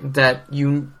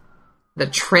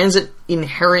transit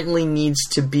inherently needs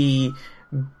to be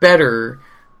better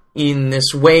in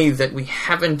this way that we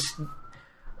haven't,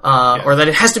 or that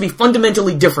it has to be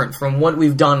fundamentally different from what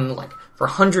we've done like for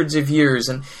hundreds of years,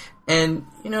 and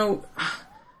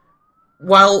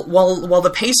while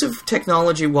the pace of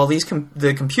technology, while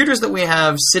the computers that we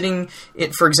have sitting,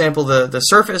 for example, the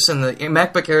Surface and the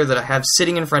MacBook Air that I have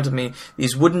sitting in front of me,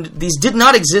 these did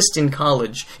not exist in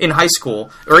high school,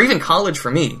 or even college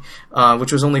for me,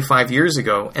 which was only 5 years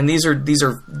ago. And these are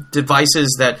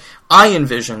devices that I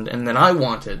envisioned and that I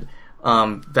wanted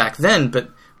back then.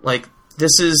 But like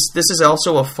this is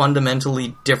also a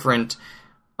fundamentally different.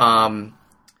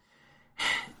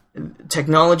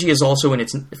 Technology is also in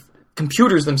its.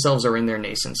 Computers themselves are in their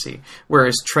nascency,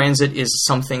 whereas transit is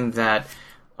something that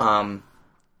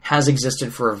has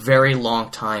existed for a very long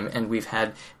time, and we've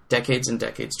had decades and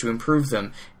decades to improve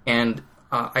them. And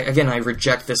I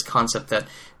reject this concept that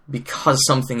because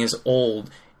something is old,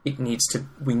 we need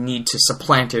to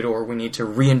supplant it, or we need to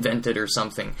reinvent it, or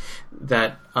something.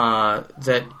 That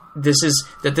this is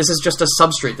just a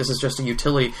substrate. This is just a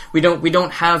utility. We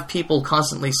don't have people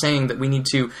constantly saying that we need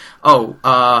to.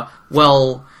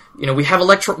 We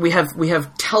have we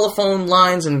have telephone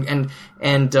lines and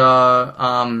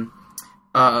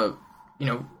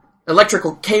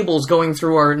electrical cables going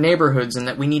through our neighborhoods, and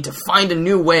that we need to find a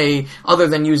new way other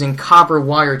than using copper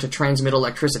wire to transmit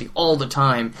electricity all the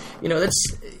time.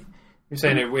 That's. You're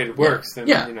saying it works. Then,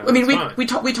 yeah, I mean, we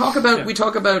talk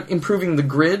about improving the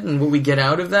grid and what we get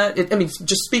out of that.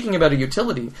 Just speaking about a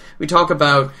utility, we talk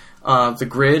about the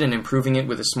grid and improving it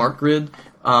with a smart grid.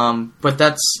 But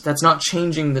that's not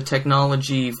changing the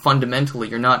technology fundamentally.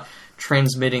 You're not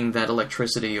transmitting that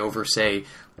electricity over, say,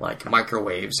 like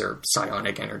microwaves or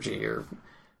psionic energy. Or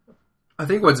I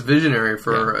think what's visionary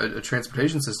for a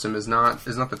transportation system is not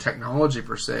the technology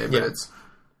per se, but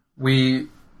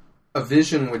a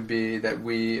vision would be that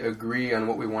we agree on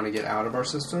what we want to get out of our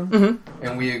system,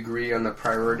 and we agree on the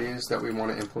priorities that we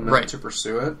want to implement to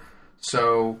pursue it.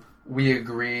 So we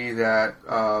agree that,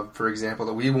 for example,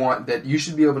 that you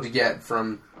should be able to get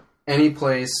from any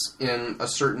place in a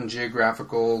certain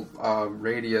geographical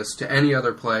radius to any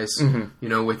other place,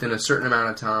 within a certain amount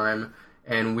of time.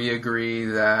 And we agree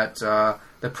that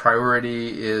the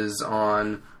priority is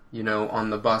on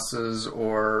the buses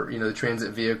or, the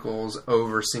transit vehicles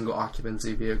over single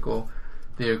occupancy vehicles.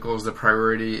 The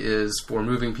priority is for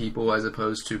moving people as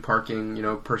opposed to parking,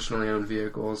 personally owned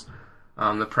vehicles.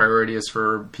 The priority is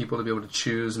for people to be able to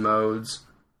choose modes.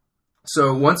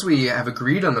 So once we have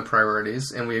agreed on the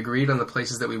priorities and we agreed on the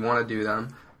places that we want to do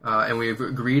them, and we've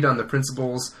agreed on the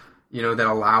principles, that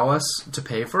allow us to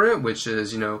pay for it, which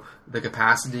is, the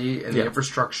capacity and the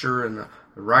infrastructure and the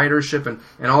ridership and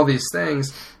all these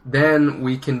things, then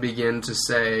we can begin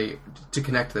to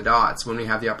connect the dots when we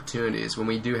have the opportunities, when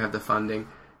we do have the funding.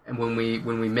 And when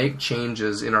we make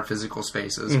changes in our physical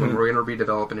spaces, when we're going to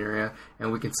redevelop an area,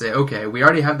 and we can say, okay, we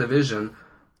already have the vision.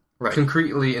 Right.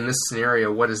 Concretely, in this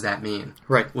scenario, what does that mean?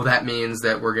 Right. Well, that means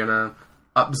that we're going to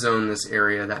upzone this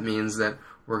area. That means that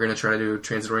we're going to try to do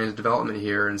transit-oriented development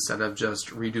here instead of just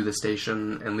redo the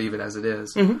station and leave it as it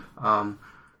is.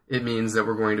 It means that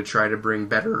we're going to try to bring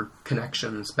better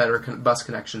connections, bus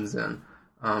connections in,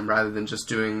 rather than just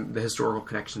doing the historical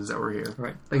connections that were here.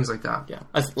 Right. Things like that. Yeah.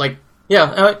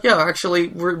 Actually,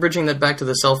 we're bridging that back to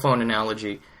the cell phone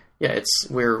analogy. Yeah,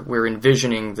 we're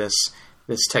envisioning this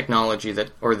technology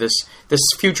or this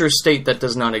future state that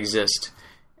does not exist,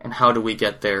 and how do we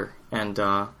get there? And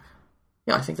I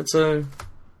think that's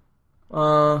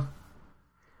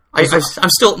I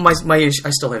still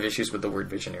have issues with the word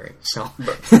visionary. So, I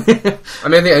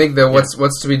think that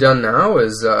what's to be done now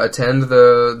is attend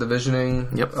the visioning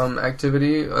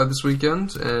activity this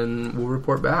weekend, and we'll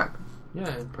report back.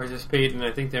 participate, and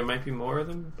I think there might be more of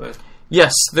them, but...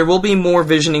 Yes, there will be more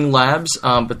visioning labs,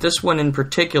 but this one in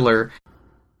particular...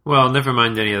 Well, never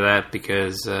mind any of that,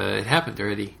 because it happened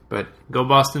already, but go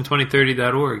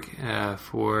boston2030.org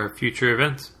for future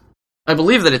events. I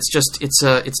believe that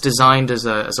it's designed as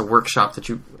a workshop that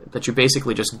you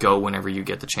basically just go whenever you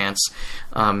get the chance.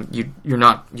 You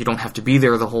don't have to be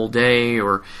there the whole day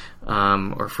or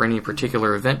for any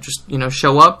particular event. Just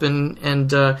show up and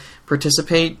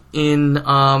participate in as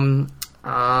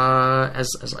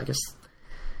I guess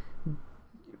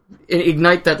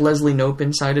ignite that Leslie Knope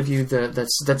inside of you, that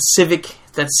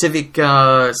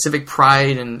civic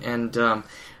pride and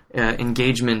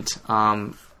engagement.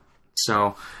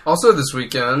 So also this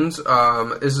weekend,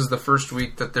 this is the first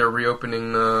week that they're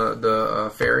reopening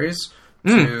the ferries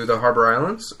to the Harbor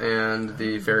Islands, and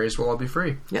the ferries will all be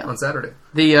free on Saturday.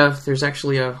 There's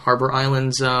actually a Harbor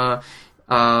Islands. I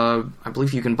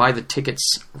believe you can buy the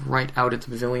tickets right out at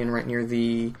the pavilion, right near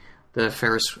the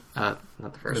Ferris, not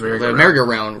the Ferris, the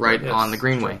merry-go-round, right on the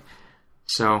Greenway.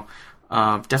 So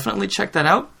definitely check that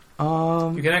out.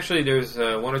 You can actually, there's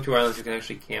one or two islands you can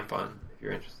actually camp on if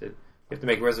you're interested. You have to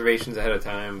make reservations ahead of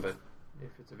time, but if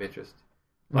it's of interest.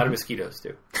 A lot of mosquitoes,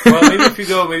 too. Well, maybe if you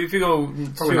go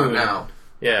probably soon. not now.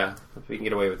 Yeah, we can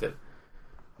get away with it.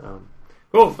 Cool.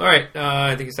 All right.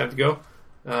 I think it's time to go.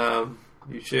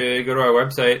 You should go to our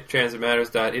website,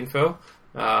 transitmatters.info.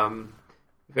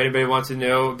 If anybody wants to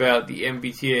know about the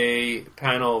MBTA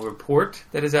panel report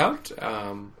that is out,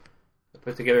 I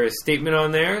put together a statement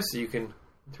on there, so you can,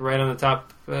 it's right on the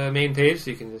top main page,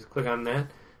 so you can just click on that.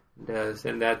 And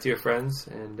send that to your friends,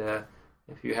 and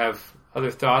if you have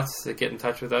other thoughts, get in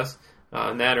touch with us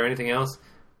on that or anything else.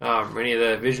 Any of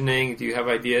the visioning? Do you have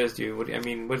ideas?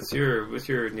 What's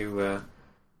your new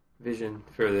vision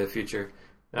for the future?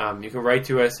 You can write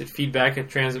to us at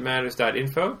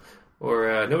feedback@transitmatters.info,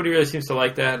 or nobody really seems to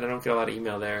like that, and I don't get a lot of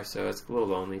email there, so it's a little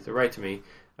lonely. So write to me,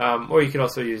 or you can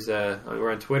also use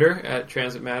we're on Twitter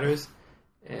 @transitmatters.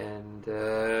 And we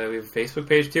have a Facebook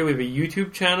page too. We have a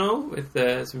YouTube channel with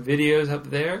some videos up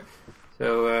there.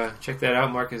 So check that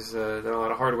out. Mark has done a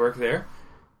lot of hard work there.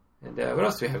 And what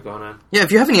else do we have going on? Yeah,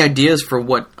 if you have any ideas for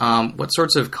what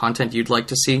sorts of content you'd like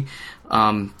to see,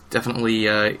 definitely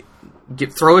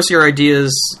throw us your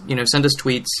ideas. Send us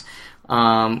tweets,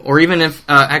 or even if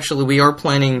actually we are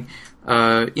planning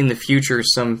in the future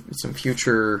some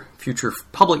future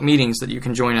public meetings that you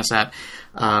can join us at,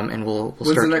 and we'll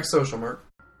When's start. the next social, Mark?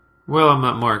 Well, I'm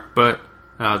not Mark, but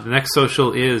the next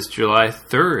social is July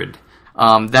 3rd.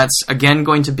 That's again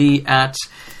going to be at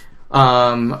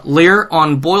Lear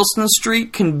on Boylston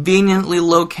Street, conveniently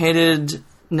located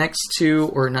next to,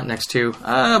 or not next to,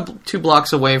 2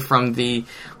 blocks away from the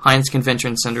Heinz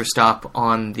Convention Center stop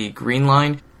on the Green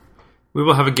Line. We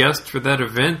will have a guest for that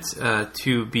event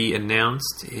to be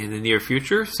announced in the near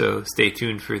future, so stay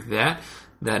tuned for that.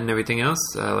 That and everything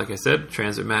else, like I said,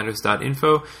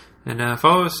 transitmatters.info. And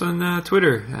follow us on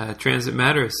Twitter, Transit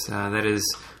Matters. That is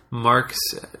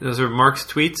those are Mark's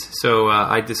tweets, so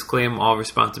I disclaim all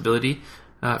responsibility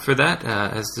for that,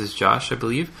 as does Josh, I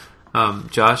believe.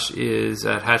 Josh is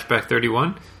at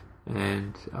Hatchback31,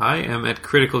 and I am at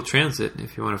Critical Transit,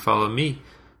 if you want to follow me.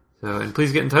 And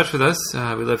please get in touch with us.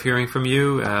 We love hearing from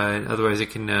you. Otherwise,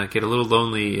 it can get a little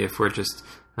lonely if we're just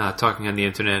talking on the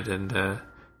internet, and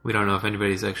we don't know if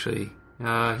anybody's actually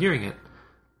hearing it.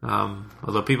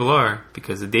 Although people are,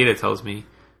 because the data tells me.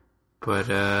 But,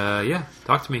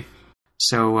 talk to me.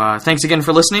 So, thanks again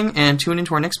for listening, and tune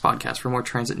into our next podcast for more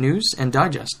transit news and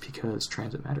digest, because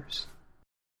transit matters.